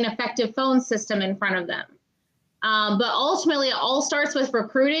putting an effective phone system in front of them. But ultimately, it all starts with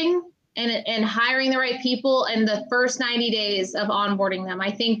recruiting and hiring the right people in the first 90 days of onboarding them.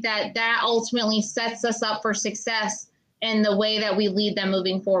 I think that ultimately sets us up for success in the way that we lead them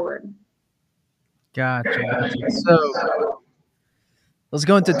moving forward. Gotcha. So let's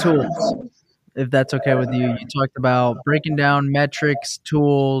go into tools, if that's okay with you. You talked about breaking down metrics,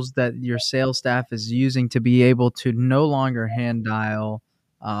 tools that your sales staff is using to be able to no longer hand dial.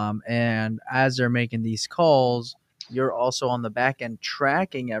 And as they're making these calls, you're also on the back end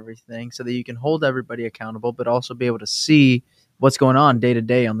tracking everything so that you can hold everybody accountable, but also be able to see what's going on day to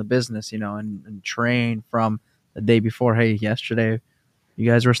day on the business, and train from the day before. Hey, yesterday you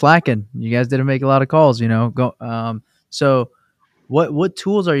guys were slacking. You guys didn't make a lot of calls, So what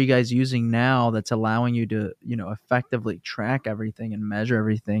tools are you guys using now that's allowing you to, effectively track everything and measure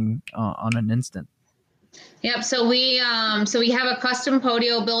everything on an instant? Yep. So we have a custom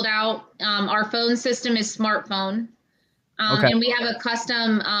Podio built out. Our phone system is smartphone. Okay. And we have a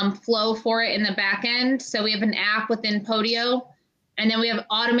custom flow for it in the back end. So we have an app within Podio, and then we have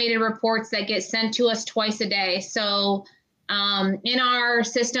automated reports that get sent to us twice a day. So in our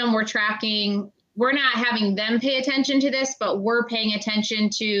system, we're tracking. We're not having them pay attention to this, but we're paying attention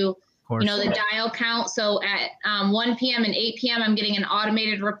to the dial count. So at 1 p.m. and 8 p.m., I'm getting an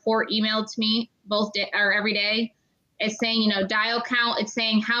automated report emailed to me every day. It's saying, dial count. It's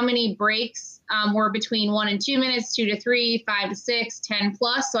saying how many breaks were between 1 and 2 minutes, 2 to 3, 5 to 6, 10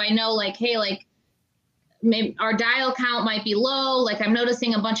 plus. So I know maybe our dial count might be low. Like I'm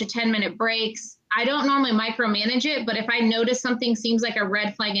noticing a bunch of 10-minute breaks. I don't normally micromanage it, but if I notice something seems like a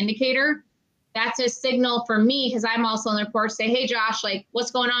red flag indicator, that's a signal for me, because I'm also on the report, say, hey, Josh, like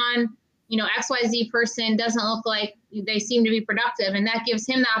what's going on? XYZ person doesn't look like they seem to be productive. And that gives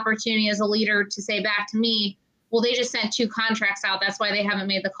him the opportunity as a leader to say back to me, well, they just sent 2 contracts out. That's why they haven't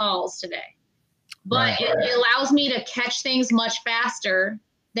made the calls today. But it allows me to catch things much faster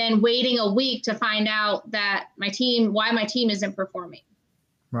than waiting a week to find out that why my team isn't performing.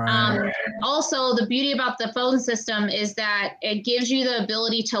 Right. Also, the beauty about the phone system is that it gives you the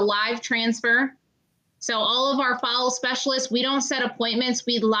ability to live transfer. So all of our follow specialists, we don't set appointments.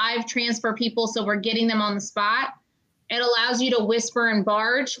 We live transfer people, so we're getting them on the spot. It allows you to whisper and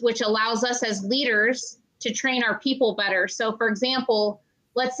barge, which allows us as leaders to train our people better. So for example,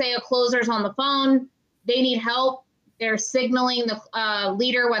 let's say a closer's on the phone, they need help. They're signaling the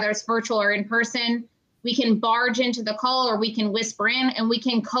leader, whether it's virtual or in person. We can barge into the call, or we can whisper in, and we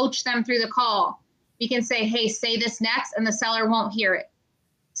can coach them through the call. We can say, hey, say this next, and the seller won't hear it.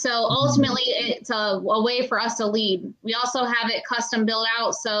 So ultimately, it's a way for us to lead. We also have it custom built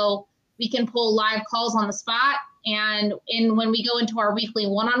out so we can pull live calls on the spot. And when we go into our weekly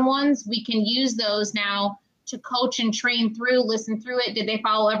one-on-ones, we can use those now to coach and train through, listen through it. Did they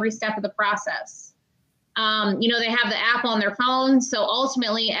follow every step of the process? They have the app on their phone. So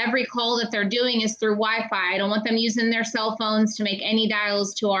ultimately, every call that they're doing is through Wi-Fi. I don't want them using their cell phones to make any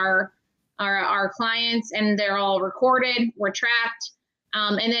dials to our clients, and they're all recorded. We're tracked.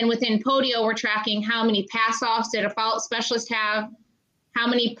 And then within Podio, we're tracking how many pass-offs did a follow-up specialist have, how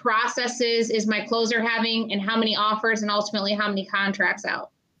many processes is my closer having, and how many offers, and ultimately how many contracts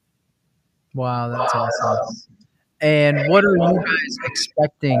out. Wow, that's awesome. And what are you guys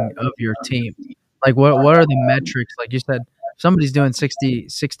expecting of your team? Like, what are the metrics? Like you said, if somebody's doing 60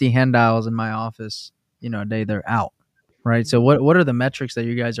 hand dials in my office, a day, they're out, right? So what are the metrics that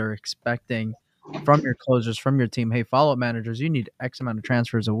you guys are expecting from your closers, from your team? Hey, follow-up managers, you need X amount of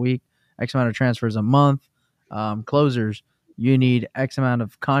transfers a week, X amount of transfers a month. Closers, you need X amount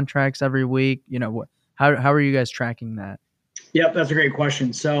of contracts every week. How are you guys tracking that? Yep, that's a great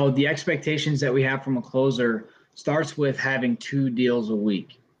question. So the expectations that we have from a closer starts with having 2 deals a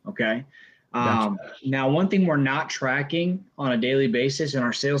week. Okay. Gotcha. Now, one thing we're not tracking on a daily basis, and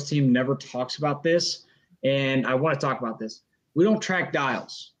our sales team never talks about this, and I want to talk about this. We don't track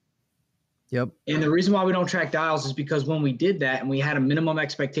dials. Yep. And the reason why we don't track dials is because when we did that and we had a minimum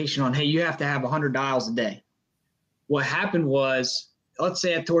expectation on, hey, you have to have 100 dials a day. What happened was, let's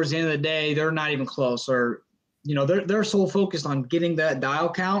say towards the end of the day, they're not even close, or they're so focused on getting that dial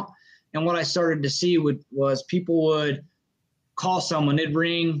count. And what I started to see was people would call someone, it'd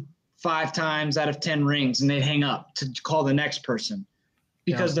ring 5 times out of 10 rings, and they'd hang up to call the next person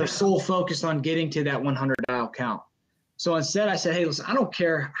because they're so focused on getting to that 100 dial count. So instead I said, hey, listen, I don't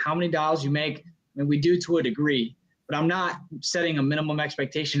care how many dials you make, and we do to a degree, but I'm not setting a minimum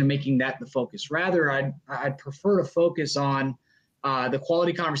expectation and making that the focus. Rather, I'd prefer to focus on the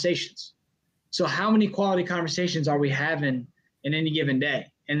quality conversations. So how many quality conversations are we having in any given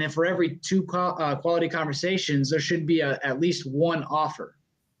day? And then for every 2 quality conversations, there should be at least 1 offer.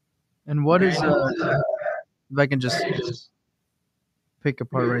 And what is if I can just pick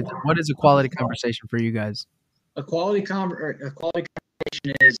apart right there, what is a quality conversation for you guys? A quality conversation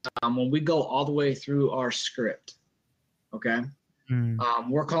is when we go all the way through our script. Okay.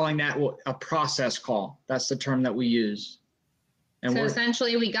 We're calling that a process call. That's the term that we use. And so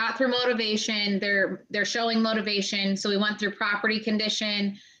essentially we got through motivation. They're showing motivation. So we went through property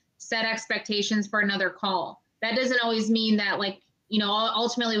condition, set expectations for another call. That doesn't always mean that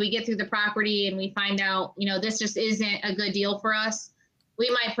ultimately we get through the property and we find out, this just isn't a good deal for us. We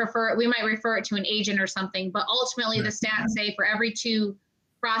might refer it to an agent or something, but ultimately the stats say for every 2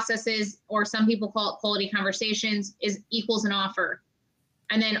 processes, or some people call it quality conversations, equals an offer.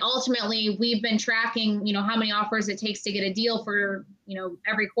 And then ultimately we've been tracking, how many offers it takes to get a deal for,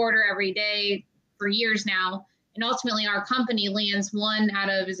 every quarter, every day for years now. And ultimately our company lands 1 out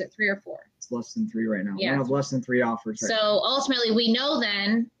of, is it 3 or 4? It's less than 3 right now. Yeah. 1 of less than 3 offers. So ultimately we know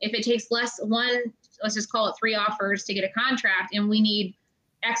then if it takes let's just call it 3 offers to get a contract, and we need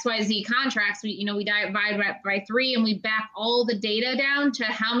XYZ contracts, we divide by 3, and we back all the data down to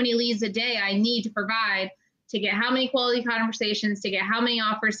how many leads a day I need to provide to get how many quality conversations, to get how many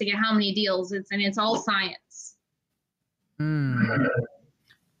offers, to get how many deals. It's all science.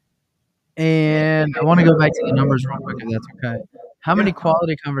 And I want to go back to the numbers real quick, if that's okay. How many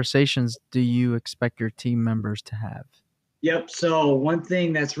quality conversations do you expect your team members to have? Yep. So one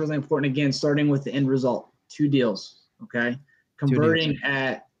thing that's really important, again, starting with the end result, 2 deals. Okay. Converting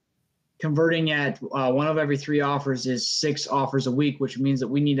at 1 of every 3 offers is 6 offers a week, which means that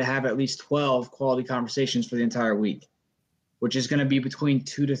we need to have at least 12 quality conversations for the entire week, which is going to be between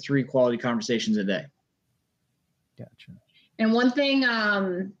 2 to 3 quality conversations a day. Gotcha. And one thing,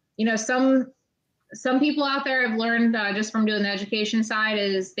 some people out there have learned just from doing the education side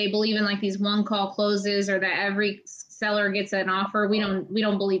is they believe in these 1 call closes, or that every seller gets an offer. We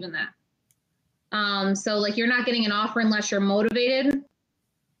don't believe in that. So you're not getting an offer unless you're motivated,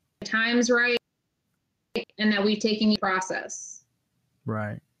 the time's right, and that we've taken the process.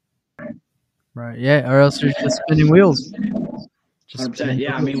 Right. Yeah. Or else you're just spinning wheels. 100%.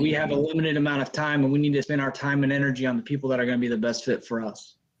 Yeah. I mean, we have a limited amount of time, and we need to spend our time and energy on the people that are going to be the best fit for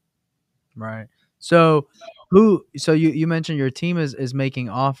us. Right. So you mentioned your team is making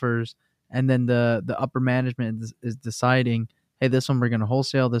offers, and then the upper management is deciding, hey, this one we're going to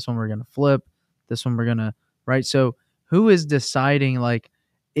wholesale, this one we're going to flip, this one we're going to, right? So who is deciding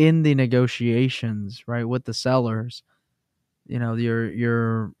in the negotiations, right, with the sellers,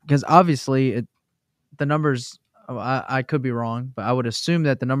 because obviously the numbers, I could be wrong, but I would assume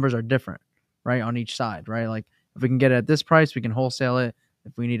that the numbers are different, right, on each side, right? If we can get it at this price, we can wholesale it.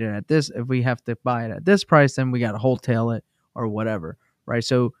 If we need it at this, if we have to buy it at this price, then we got to wholesale it or whatever, right?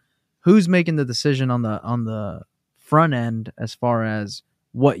 So who's making the decision on the front end as far as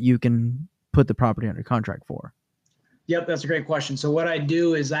what you can put the property under contract for? Yep, that's a great question. So what I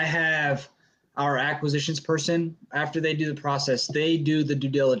do is I have our acquisitions person, after they do the process, they do the due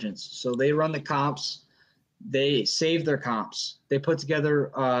diligence. So they run the comps, they save their comps, they put together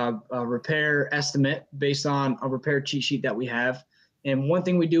a repair estimate based on a repair cheat sheet that we have. And one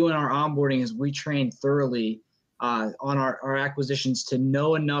thing we do in our onboarding is we train thoroughly on our acquisitions to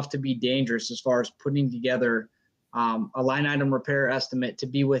know enough to be dangerous as far as putting together a line item repair estimate to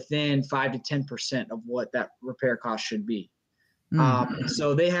be within 5 to 10% of what that repair cost should be.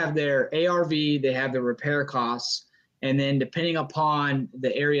 So they have their ARV, they have their repair costs, and then depending upon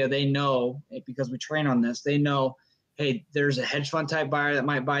the area they know, because we train on this, they know, hey, there's a hedge fund type buyer that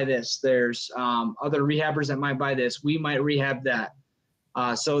might buy this. There's other rehabbers that might buy this. We might rehab that.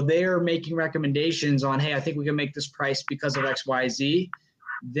 So they're making recommendations on, hey, I think we can make this price because of X, Y, Z.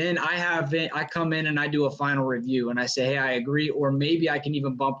 Then I come in and I do a final review and I say, hey, I agree, or maybe I can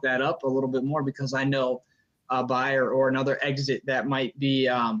even bump that up a little bit more because I know a buyer or another exit that might be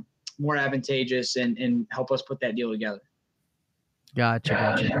more advantageous and help us put that deal together.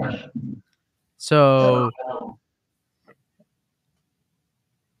 Gotcha. So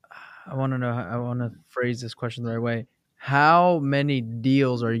I want to phrase this question the right way. How many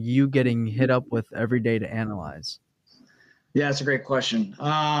deals are you getting hit up with every day to analyze? Yeah, that's a great question.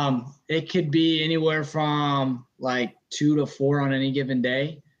 It could be anywhere from like 2 to 4 on any given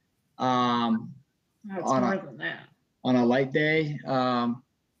day. That's more than that. On a light day, I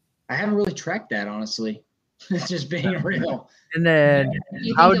haven't really tracked that, honestly. It's just being real. And then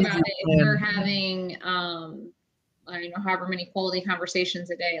you think about it, if you're having I don't know, however many quality conversations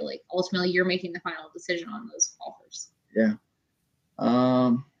a day, like ultimately you're making the final decision on those offers. Yeah.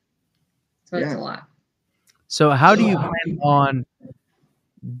 So it's a lot. So how do you plan on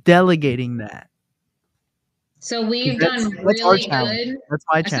delegating that? So we've done really good. That's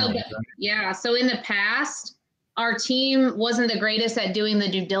my challenge. So, yeah. So in the past, our team wasn't the greatest at doing the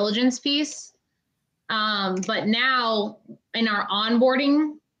due diligence piece. But now in our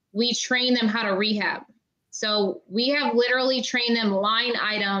onboarding, we train them how to rehab. So we have literally trained them line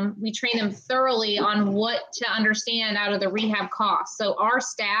item. We train them thoroughly on what to understand out of the rehab costs. So our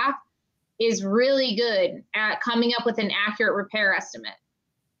staff is really good at coming up with an accurate repair estimate.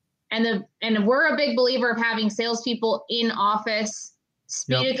 And we're a big believer of having salespeople in office,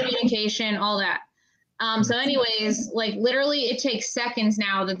 speed of communication, all that. So anyways, like literally it takes seconds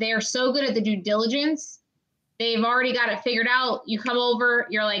now that they are so good at the due diligence. They've already got it figured out. You come over,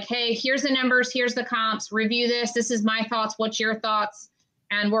 you're like, hey, here's the numbers, here's the comps, review this. This is my thoughts. What's your thoughts?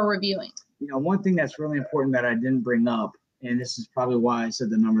 And we're reviewing. One thing that's really important that I didn't bring up, and this is probably why I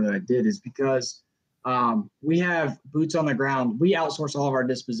said the number that I did, is because we have boots on the ground. We outsource all of our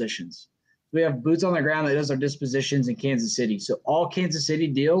dispositions. We have boots on the ground that does our dispositions in Kansas City. So all Kansas City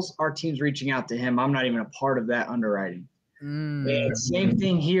deals, our team's reaching out to him. I'm not even a part of that underwriting. And same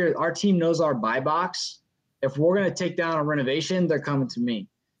thing here. Our team knows our buy box. If we're going to take down a renovation, they're coming to me.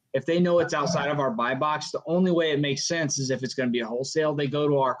 If they know it's outside of our buy box, the only way it makes sense is if it's going to be a wholesale, they go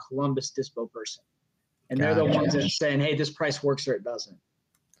to our Columbus dispo person. And they're the ones that are saying, hey, this price works or it doesn't.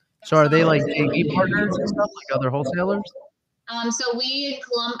 So are they like JV partners and stuff, like other wholesalers? So we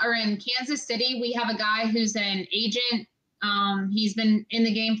in Kansas City, we have a guy who's an agent. He's been in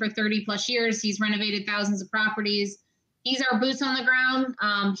the game for 30 plus years. He's renovated thousands of properties. He's our boots on the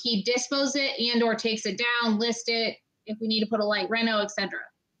ground. He disposes it and or takes it down, list it if we need to put a light reno, etc.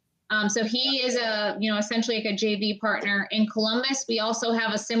 So he is essentially like a JV partner. In Columbus, we also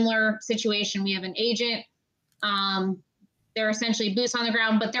have a similar situation. We have an agent. They're essentially boots on the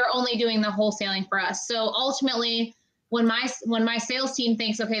ground, but they're only doing the wholesaling for us. So ultimately, when my sales team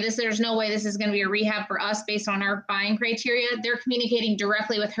thinks, okay, there's no way this is going to be a rehab for us based on our buying criteria, they're communicating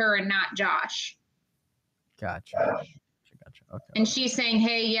directly with her and not Josh. Gotcha. Okay. And she's saying,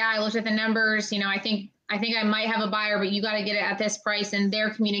 hey, yeah, I looked at the numbers. I think I might have a buyer, but you got to get it at this price, and they're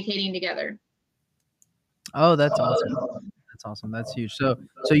communicating together. Oh, that's awesome. That's huge. So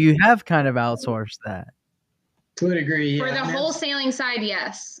you have kind of outsourced that. To a degree, yeah. For the wholesaling side,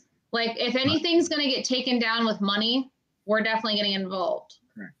 yes. Like if anything's going to get taken down with money, we're definitely getting involved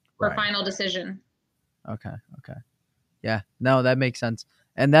for final decision. Okay. Yeah, no, that makes sense.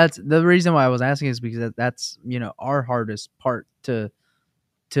 And that's the reason why I was asking is because that's, our hardest part to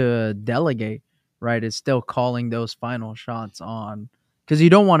delegate, right? Is still calling those final shots on, because you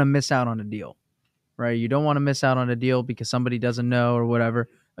don't want to miss out on a deal, right? You don't want to miss out on a deal because somebody doesn't know or whatever,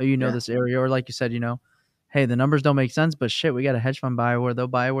 or this area, or like you said, hey, the numbers don't make sense, but shit, we got a hedge fund buyer where they'll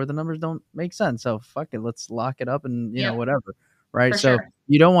buy where the numbers don't make sense. So fuck it, let's lock it up and whatever, right? So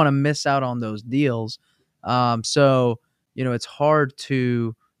you don't want to miss out on those deals. So it's hard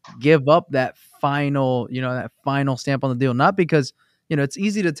to give up that final, that final stamp on the deal. Not because, it's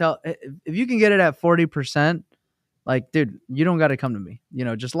easy to tell if you can get it at 40%, like, dude, you don't got to come to me,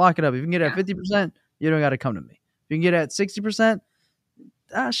 just lock it up. If you can get it at 50%, you don't got to come to me. If you can get it at 60%,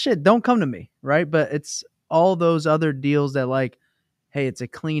 shit, don't come to me. Right. But it's all those other deals that, like, hey, it's a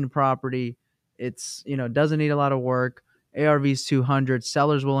clean property. It's, doesn't need a lot of work. ARV's 200,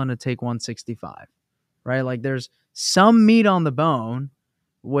 seller's willing to take 165. Right. Like, there's some meat on the bone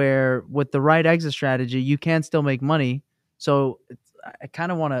where with the right exit strategy, you can still make money. So I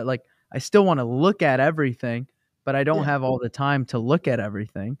kind of want to, like, I still want to look at everything, but I don't have all the time to look at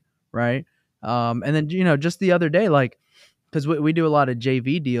everything. Right. And then, just the other day, like, because we do a lot of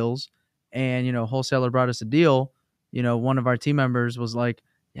JV deals, and, wholesaler brought us a deal. One of our team members was like,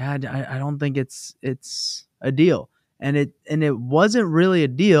 yeah, I don't think it's a deal. And it wasn't really a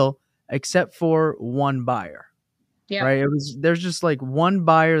deal except for one buyer. Yeah. Right. There's just like one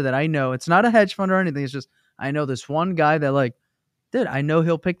buyer that I know. It's not a hedge fund or anything. It's just, I know this one guy that, like, dude, I know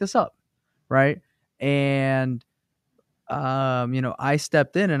he'll pick this up. Right. And, I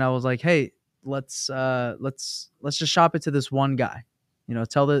stepped in and I was like, hey, let's just shop it to this one guy.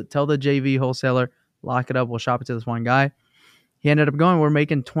 Tell the JV wholesaler, lock it up. We'll shop it to this one guy. He ended up going, we're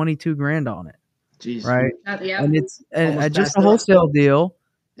making 22 grand on it. Jeez. Right. Yeah. And it's just a wholesale deal.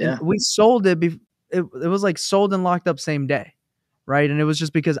 Yeah. And we sold it. It was like sold and locked up same day. Right. And it was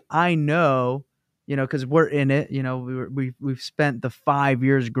just because I know, because we're in it, we've spent the 5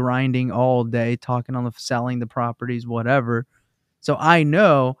 years grinding all day, talking on selling the properties, whatever. So I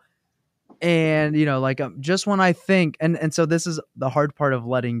know. And, like, just when I think, and so this is the hard part of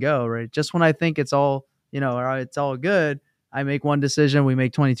letting go, right? Just when I think it's all, all right, it's all good, I make one decision, we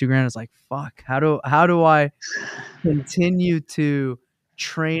make 22 grand. It's like, fuck, how do I continue to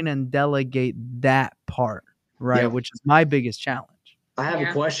train and delegate that part, right? Yep. Which is my biggest challenge. I have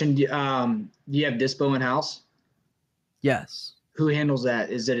a question. Do you have dispo in house? Yes. Who handles that?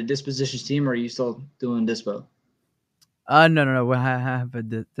 Is it a dispositions team, or are you still doing dispo? No. We have a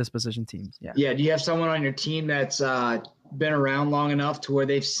disposition teams. Yeah. Yeah. Do you have someone on your team that's been around long enough to where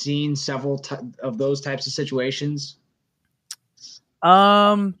they've seen several of those types of situations?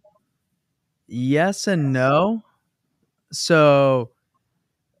 Yes and no. So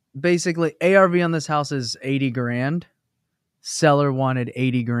basically, ARV on this house is 80 grand. Seller wanted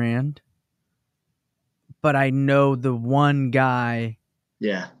 80 grand. But I know the one guy.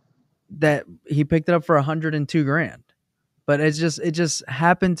 Yeah. That he picked it up for 102 grand. But it just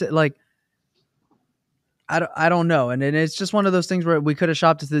happened to, like, I don't know. And it's just one of those things where we could have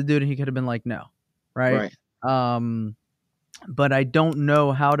shopped it to the dude and he could have been like, no. Right. But I don't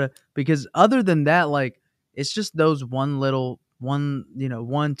know how to, because other than that, like, it's just those one,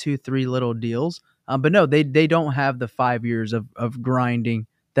 two, three little deals. But no, they don't have the 5 years of grinding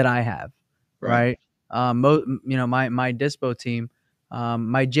that I have. Right. My dispo team,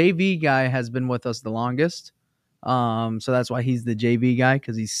 my JV guy has been with us the longest. So that's why he's the JV guy,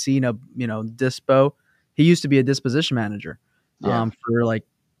 because he's seen a dispo. He used to be a disposition manager for like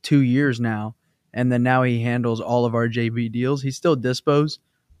 2 years now, and then now he handles all of our JV deals. He's still dispos,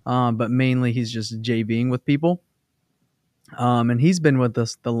 but mainly he's just JVing with people. And he's been with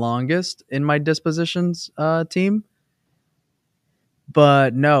us the longest in my dispositions team.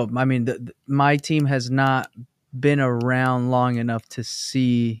 But no, I mean, my team has not been around long enough to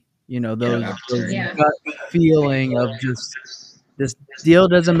see those gut feeling of just, this deal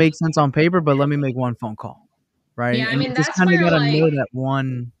doesn't make sense on paper, but let me make one phone call, right? Yeah, I and mean, just that's kind of where, got to like, know that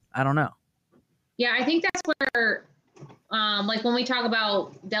one. I don't know. Yeah, I think that's where, like, when we talk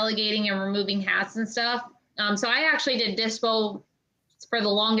about delegating and removing hats and stuff. So I actually did dispo for the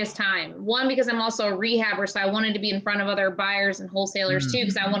longest time. One, because I'm also a rehabber, so I wanted to be in front of other buyers and wholesalers too,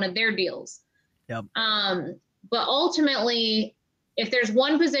 because I wanted their deals. Yep. But ultimately, if there's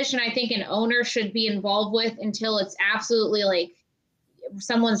one position I think an owner should be involved with until it's absolutely, like,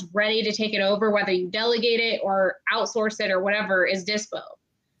 someone's ready to take it over, whether you delegate it or outsource it or whatever, is dispo.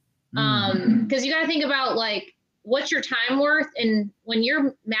 Because you got to think about, like, what's your time worth? And when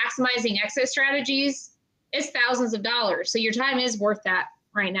you're maximizing exit strategies, it's thousands of dollars. So your time is worth that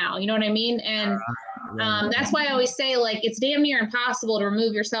right now. You know what I mean? And that's why I always say, like, it's damn near impossible to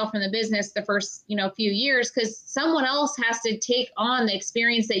remove yourself from the business the first, few years, because someone else has to take on the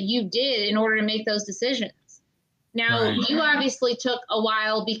experience that you did in order to make those decisions. Now, you obviously took a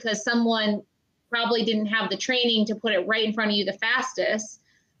while because someone probably didn't have the training to put it right in front of you the fastest.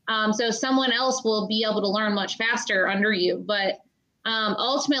 So someone else will be able to learn much faster under you. But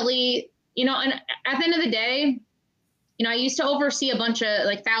ultimately, and at the end of the day, I used to oversee a bunch of,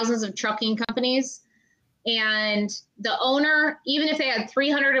 like, thousands of trucking companies. And the owner, even if they had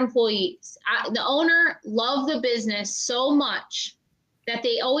 300 employees, the owner loved the business so much that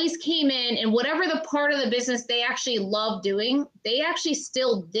they always came in, and whatever the part of the business they actually loved doing, they actually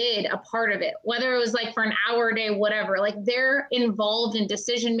still did a part of it, whether it was like for an hour a day, whatever. Like they're involved in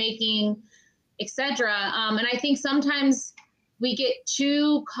decision making, etc. And I think sometimes we get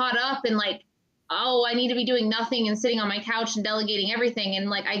too caught up in like, oh, I need to be doing nothing and sitting on my couch and delegating everything. And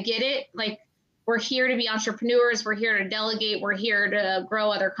like, I get it. Like, we're here to be entrepreneurs. We're here to delegate. We're here to grow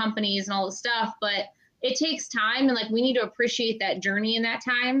other companies and all this stuff. But it takes time, and like we need to appreciate that journey in that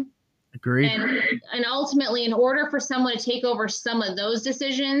time. Agreed. And ultimately, in order for someone to take over some of those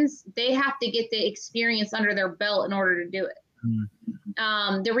decisions, they have to get the experience under their belt in order to do it.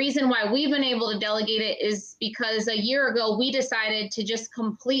 The reason why we've been able to delegate it is because a year ago we decided to just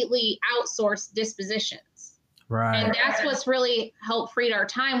completely outsource dispositions. Right. And that's what's really helped freed our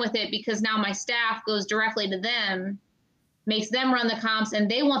time with it, because now my staff goes directly to them, makes them run the comps,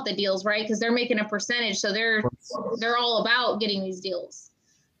 and they want the deals, right? Because they're making a percentage. So they're all about getting these deals.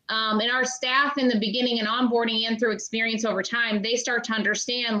 And our staff in the beginning and onboarding and through experience over time, they start to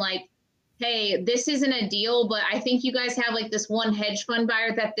understand like, hey, this isn't a deal, but I think you guys have like this one hedge fund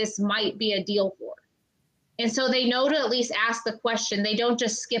buyer that this might be a deal for. And so they know to at least ask the question. They don't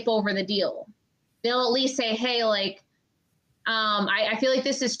just skip over the deal. They'll at least say, hey, like, I feel like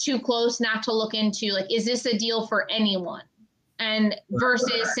this is too close not to look into. Like, is this a deal for anyone? And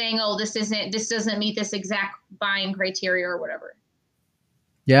versus saying, oh, this doesn't meet this exact buying criteria or whatever.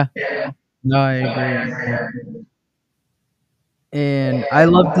 Yeah. No, I agree. And I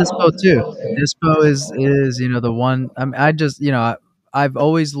love Dispo too. Dispo is the one. I mean, I just I've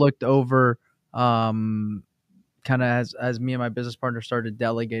always looked over kind of as me and my business partner started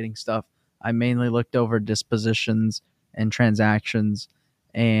delegating stuff. I mainly looked over dispositions and transactions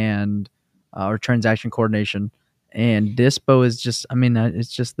and or transaction coordination. And Dispo is just, I mean,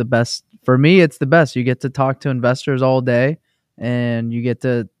 it's just the best for me. It's the best. You get to talk to investors all day, and you get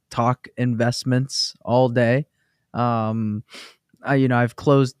to talk investments all day. I've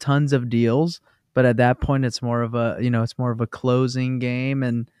closed tons of deals, but at that point it's more of a, it's more of a closing game,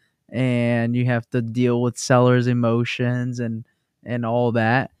 and you have to deal with sellers' emotions and all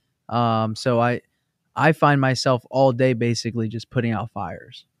that. So I find myself all day basically just putting out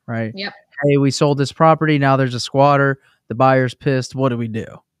fires, right? Yep. Hey, we sold this property, now there's a squatter, the buyer's pissed, what do we do?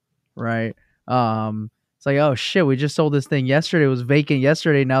 Right? It's like, oh shit, we just sold this thing yesterday. It was vacant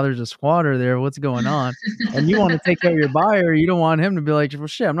yesterday. Now there's a squatter there. What's going on? And you want to take care of your buyer. You don't want him to be like, well,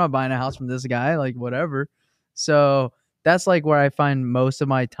 shit, I'm not buying a house from this guy. Like, whatever. So that's like where I find most of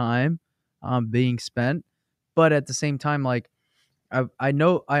my time being spent. But at the same time, like, I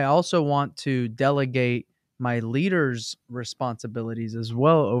know I also want to delegate my leaders' responsibilities as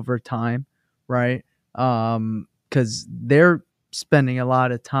well over time, right? Because they're spending a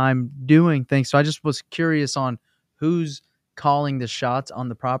lot of time doing things. So I just was curious on who's calling the shots on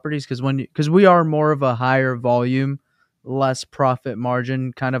the properties, because we are more of a higher volume, less profit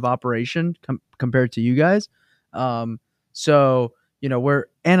margin kind of operation compared to you guys. So we're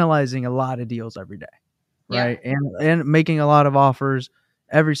analyzing a lot of deals every day, right? Yeah. And making a lot of offers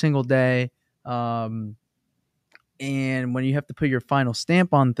every single day. And when you have to put your final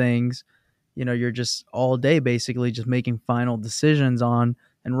stamp on things, you're just all day basically just making final decisions on.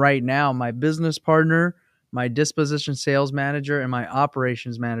 And right now, my business partner, my disposition sales manager, and my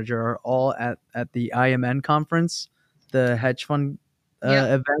operations manager are all at the IMN conference, the hedge fund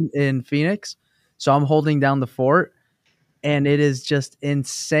event in Phoenix. So I'm holding down the fort. And it is just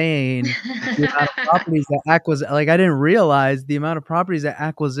insane the amount of properties that like, I didn't realize the amount of properties that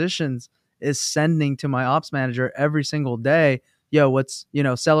acquisitions is sending to my ops manager every single day. Yo,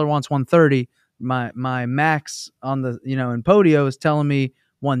 seller wants 130. My max on the, in Podio is telling me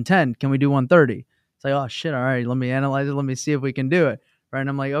 110. Can we do 130? It's like, oh shit, all right, let me analyze it. Let me see if we can do it. Right. And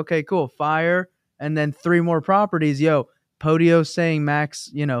I'm like, okay, cool. Fire. And then 3 more properties. Yo, Podio saying max,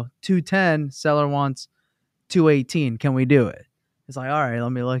 210. Seller wants 218. Can we do it? It's like, all right,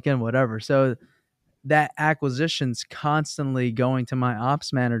 let me look in, whatever. So that acquisition's constantly going to my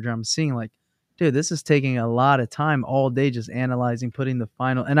ops manager. I'm seeing like, dude, this is taking a lot of time all day just analyzing, putting the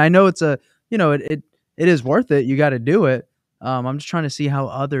final. And I know it's it is worth it. You got to do it. I'm just trying to see how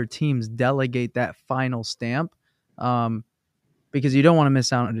other teams delegate that final stamp, because you don't want to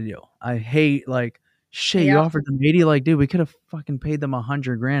miss out on a deal. I hate like, shit, you offered them 80. Like, dude, we could have fucking paid them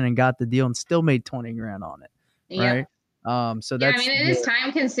 $100,000 and got the deal and still made 20 grand on it. Right. So that's, I mean, it is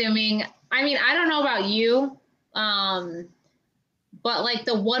time consuming. I mean, I don't know about you, but like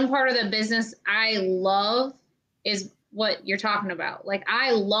the one part of the business I love is what you're talking about. Like,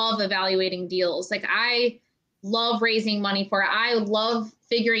 I love evaluating deals. Like, I love raising money for it. I love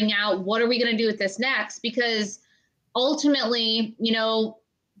figuring out what are we going to do with this next, because ultimately,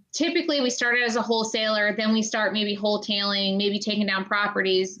 typically we started as a wholesaler, then we start maybe wholetailing, maybe taking down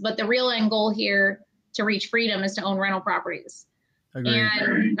properties. But the real end goal here to reach freedom is to own rental properties. Agreed.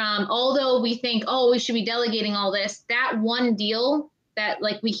 And although we think, oh, we should be delegating all this, that one deal that,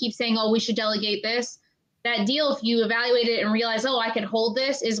 like, we keep saying, oh, we should delegate this, that deal, if you evaluate it and realize, oh, I could hold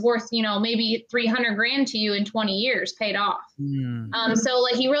this, is worth, maybe 300 grand to you in 20 years paid off. So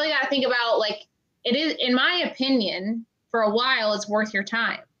like, you really got to think about, like, it is, in my opinion, for a while, it's worth your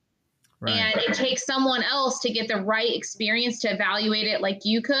time. Right. And it takes someone else to get the right experience to evaluate it like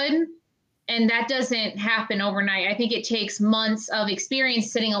you could. And that doesn't happen overnight. I think it takes months of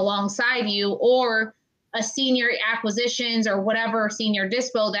experience sitting alongside you, or a senior acquisitions or whatever senior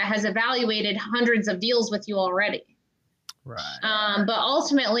dispo that has evaluated hundreds of deals with you already. Right. But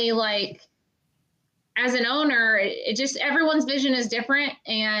ultimately, like, as an owner, it just, everyone's vision is different.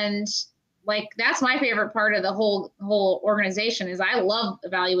 And like, that's my favorite part of the whole organization, is I love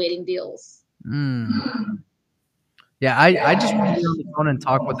evaluating deals. Yeah, I just want to be on the phone and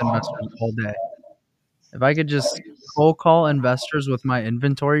talk with investors all day. If I could just cold call investors with my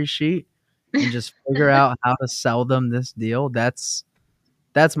inventory sheet and just figure out how to sell them this deal, that's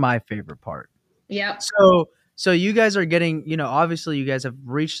my favorite part. Yep. So you guys are getting, obviously you guys have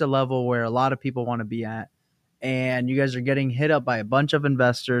reached a level where a lot of people want to be at, and you guys are getting hit up by a bunch of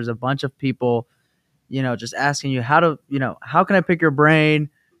investors, a bunch of people, just asking you how can I pick your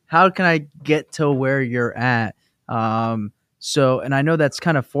brain? How can I get to where you're at? And I know that's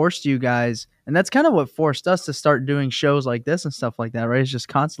kind of forced you guys, and that's kind of what forced us to start doing shows like this and stuff like that, right? It's just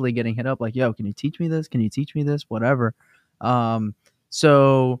constantly getting hit up like, yo, can you teach me this? Can you teach me this? Whatever.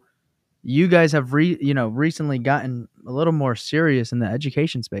 So you guys have recently gotten a little more serious in the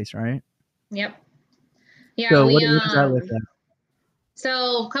education space, right? Yep. Yeah. So what does that look like?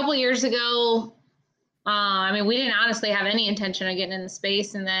 So a couple of years ago, we didn't honestly have any intention of getting in the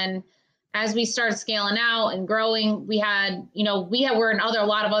space. And then as we started scaling out and growing, we're in a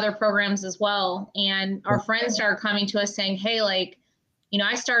lot of other programs as well. And our friends started coming to us saying, hey, like,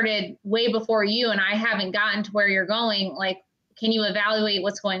 I started way before you and I haven't gotten to where you're going. Like, can you evaluate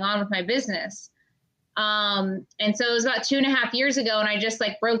what's going on with my business? And so it was about 2.5 years ago. And I just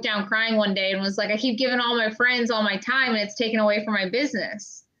like broke down crying one day and was like, I keep giving all my friends all my time and it's taken away from my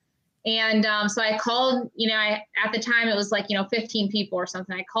business. And so I called, at the time it was like, 15 people or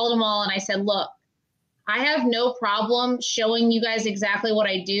something. I called them all and I said, look, I have no problem showing you guys exactly what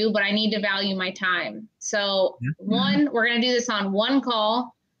I do, but I need to value my time. So we're going to do this on one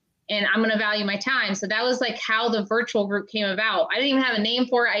call and I'm going to value my time. So that was like how the virtual group came about. I didn't even have a name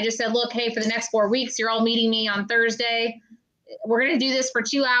for it. I just said, look, hey, for the next 4 weeks, you're all meeting me on Thursday. We're going to do this for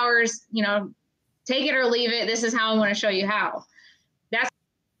 2 hours, take it or leave it. This is how I'm going to show you how.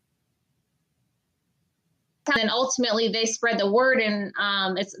 And ultimately they spread the word, and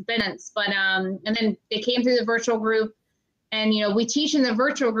it's been, and then they came through the virtual group, and we teach in the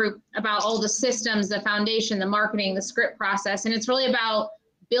virtual group about all the systems, the foundation, the marketing, the script process, and it's really about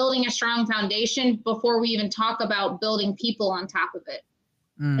building a strong foundation before we even talk about building people on top of it.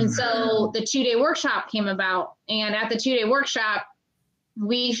 And so the 2-day workshop came about, and at the 2-day workshop,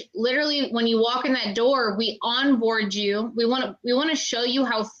 we literally, when you walk in that door, we onboard you. We want to show you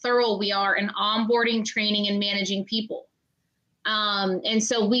how thorough we are in onboarding, training, and managing people. And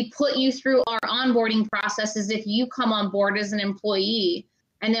so we put you through our onboarding process as if you come on board as an employee.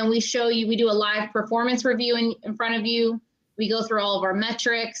 And then we show you, we do a live performance review in front of you. We go through all of our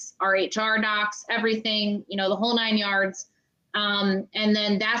metrics, our HR docs, everything, the whole 9 yards. And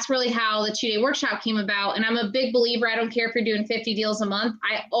then that's really how the 2-day workshop came about. And I'm a big believer. I don't care if you're doing 50 deals a month.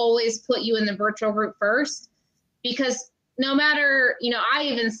 I always put you in the virtual group first, because no matter, I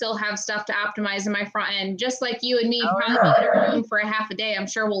even still have stuff to optimize in my front end, just like you and me, probably in a room for a half a day. I'm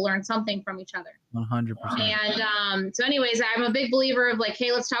sure we'll learn something from each other. 100%. And so anyways, I'm a big believer of like,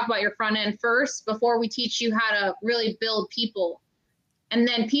 hey, let's talk about your front end first before we teach you how to really build people. And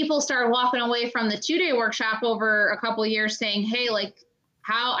then people started walking away from the 2-day workshop over a couple of years saying, hey, like,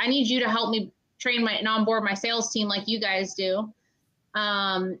 how I need you to help me train and onboard my sales team like you guys do.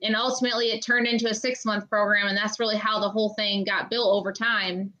 And ultimately it turned into a 6-month program. And that's really how the whole thing got built over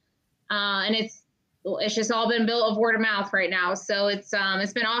time. And it's just all been built of word of mouth right now. So it's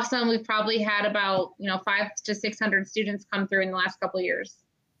been awesome. We've probably had about, 500 to 600 students come through in the last couple of years.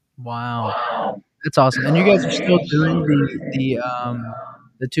 Wow. That's awesome. And you guys are still doing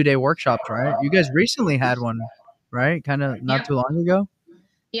the 2-day workshops, right? You guys recently had one, right? Kind of not too long ago.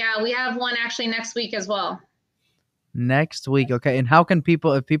 Yeah, we have one actually next week as well. Next week. Okay. And how can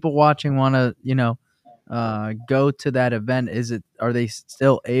people, if people watching want to, go to that event, are they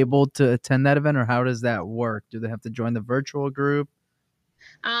still able to attend that event, or how does that work? Do they have to join the virtual group?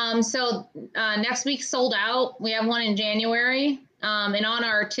 Next week sold out. We have one in January. And on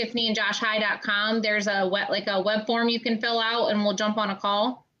our tiffanyandjoshhigh.com, there's a web form you can fill out and we'll jump on a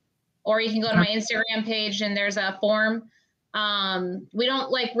call. Or you can go to my Instagram page and there's a form. We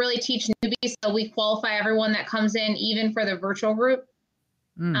don't really teach newbies, so we qualify everyone that comes in, even for the virtual group.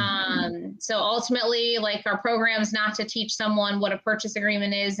 So ultimately, our program is not to teach someone what a purchase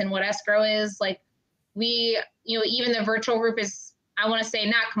agreement is and what escrow is. Even the virtual group is, I want to say,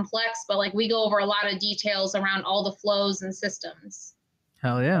 not complex, but we go over a lot of details around all the flows and systems.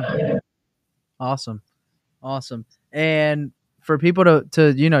 Hell yeah. Awesome. And for people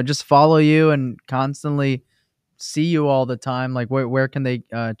to just follow you and constantly see you all the time, where can they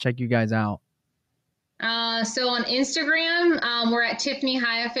check you guys out? So on Instagram, we're at Tiffany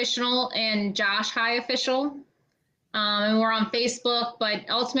High Official and Josh High Official. And we're on Facebook, but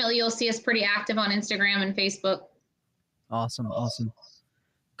ultimately you'll see us pretty active on Instagram and Facebook. Awesome.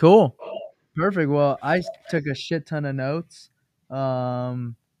 Cool. Perfect. Well, I took a shit ton of notes.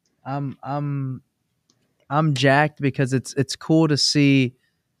 I'm jacked because it's cool to see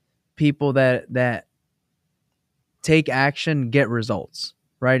people that take action, get results,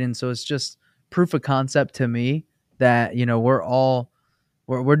 right? And so it's just proof of concept to me that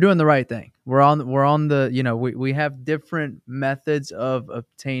we're doing the right thing. We're on the we have different methods of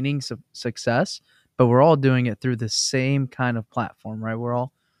obtaining success, but we're all doing it through the same kind of platform, right? We're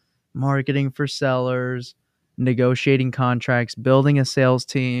all marketing for sellers, negotiating contracts, building a sales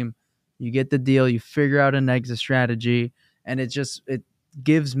team. You get the deal, you figure out an exit strategy, and it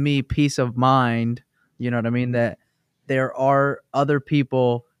gives me peace of mind, you know what I mean, that there are other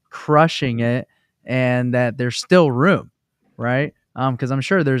people crushing it and that there's still room, right? Because I'm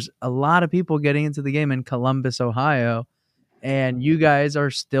sure there's a lot of people getting into the game in Columbus, Ohio, and you guys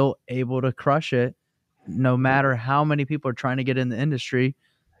are still able to crush it no matter how many people are trying to get in the industry.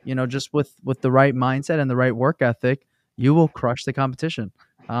 Just with the right mindset and the right work ethic, you will crush the competition.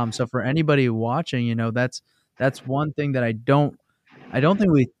 So for anybody watching, that's one thing that I don't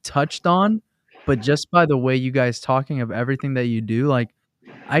think we touched on, but just by the way you guys talking of everything that you do,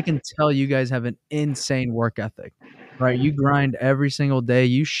 I can tell you guys have an insane work ethic, right? You grind every single day,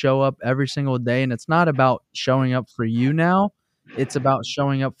 you show up every single day, and it's not about showing up for you now. It's about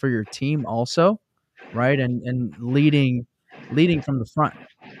showing up for your team also, right? And leading from the front,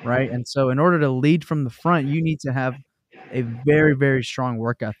 right? And so in order to lead from the front, you need to have a very, very strong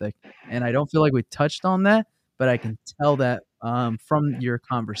work ethic. And I don't feel like we touched on that, but I can tell that from your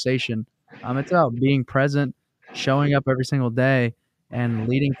conversation. It's about being present, showing up every single day, and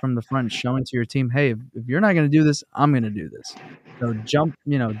leading from the front, showing to your team, hey, if you're not going to do this, I'm going to do this. So jump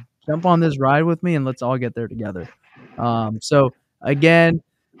on this ride with me, and let's all get there together. So again,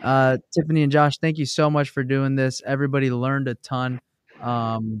 Tiffany and Josh, thank you so much for doing this. Everybody learned a ton.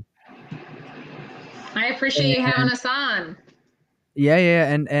 I appreciate you having us on. Yeah,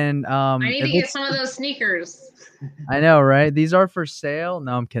 and I need to get some of those sneakers. I know, right? These are for sale.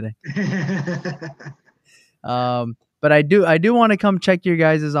 No, I'm kidding. But I do want to come check your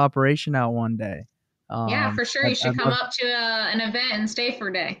guys' operation out one day. Yeah, for sure. You should come up to an event and stay for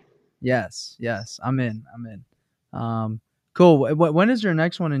a day. Yes, I'm in. Cool. When is your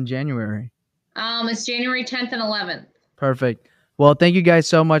next one in January? It's January 10th and 11th. Perfect. Well, thank you guys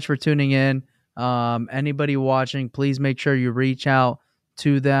so much for tuning in. Anybody watching, please make sure you reach out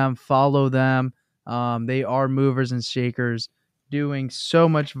to them, follow them. They are movers and shakers, doing so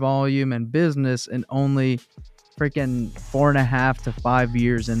much volume and business in only freaking 4.5 to 5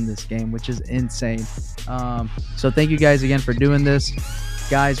 years in this game, which is insane. So thank you guys again for doing this.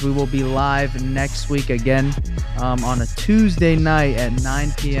 Guys, we will be live next week again on a Tuesday night at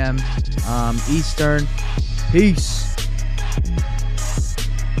 9 p.m. Eastern. Peace.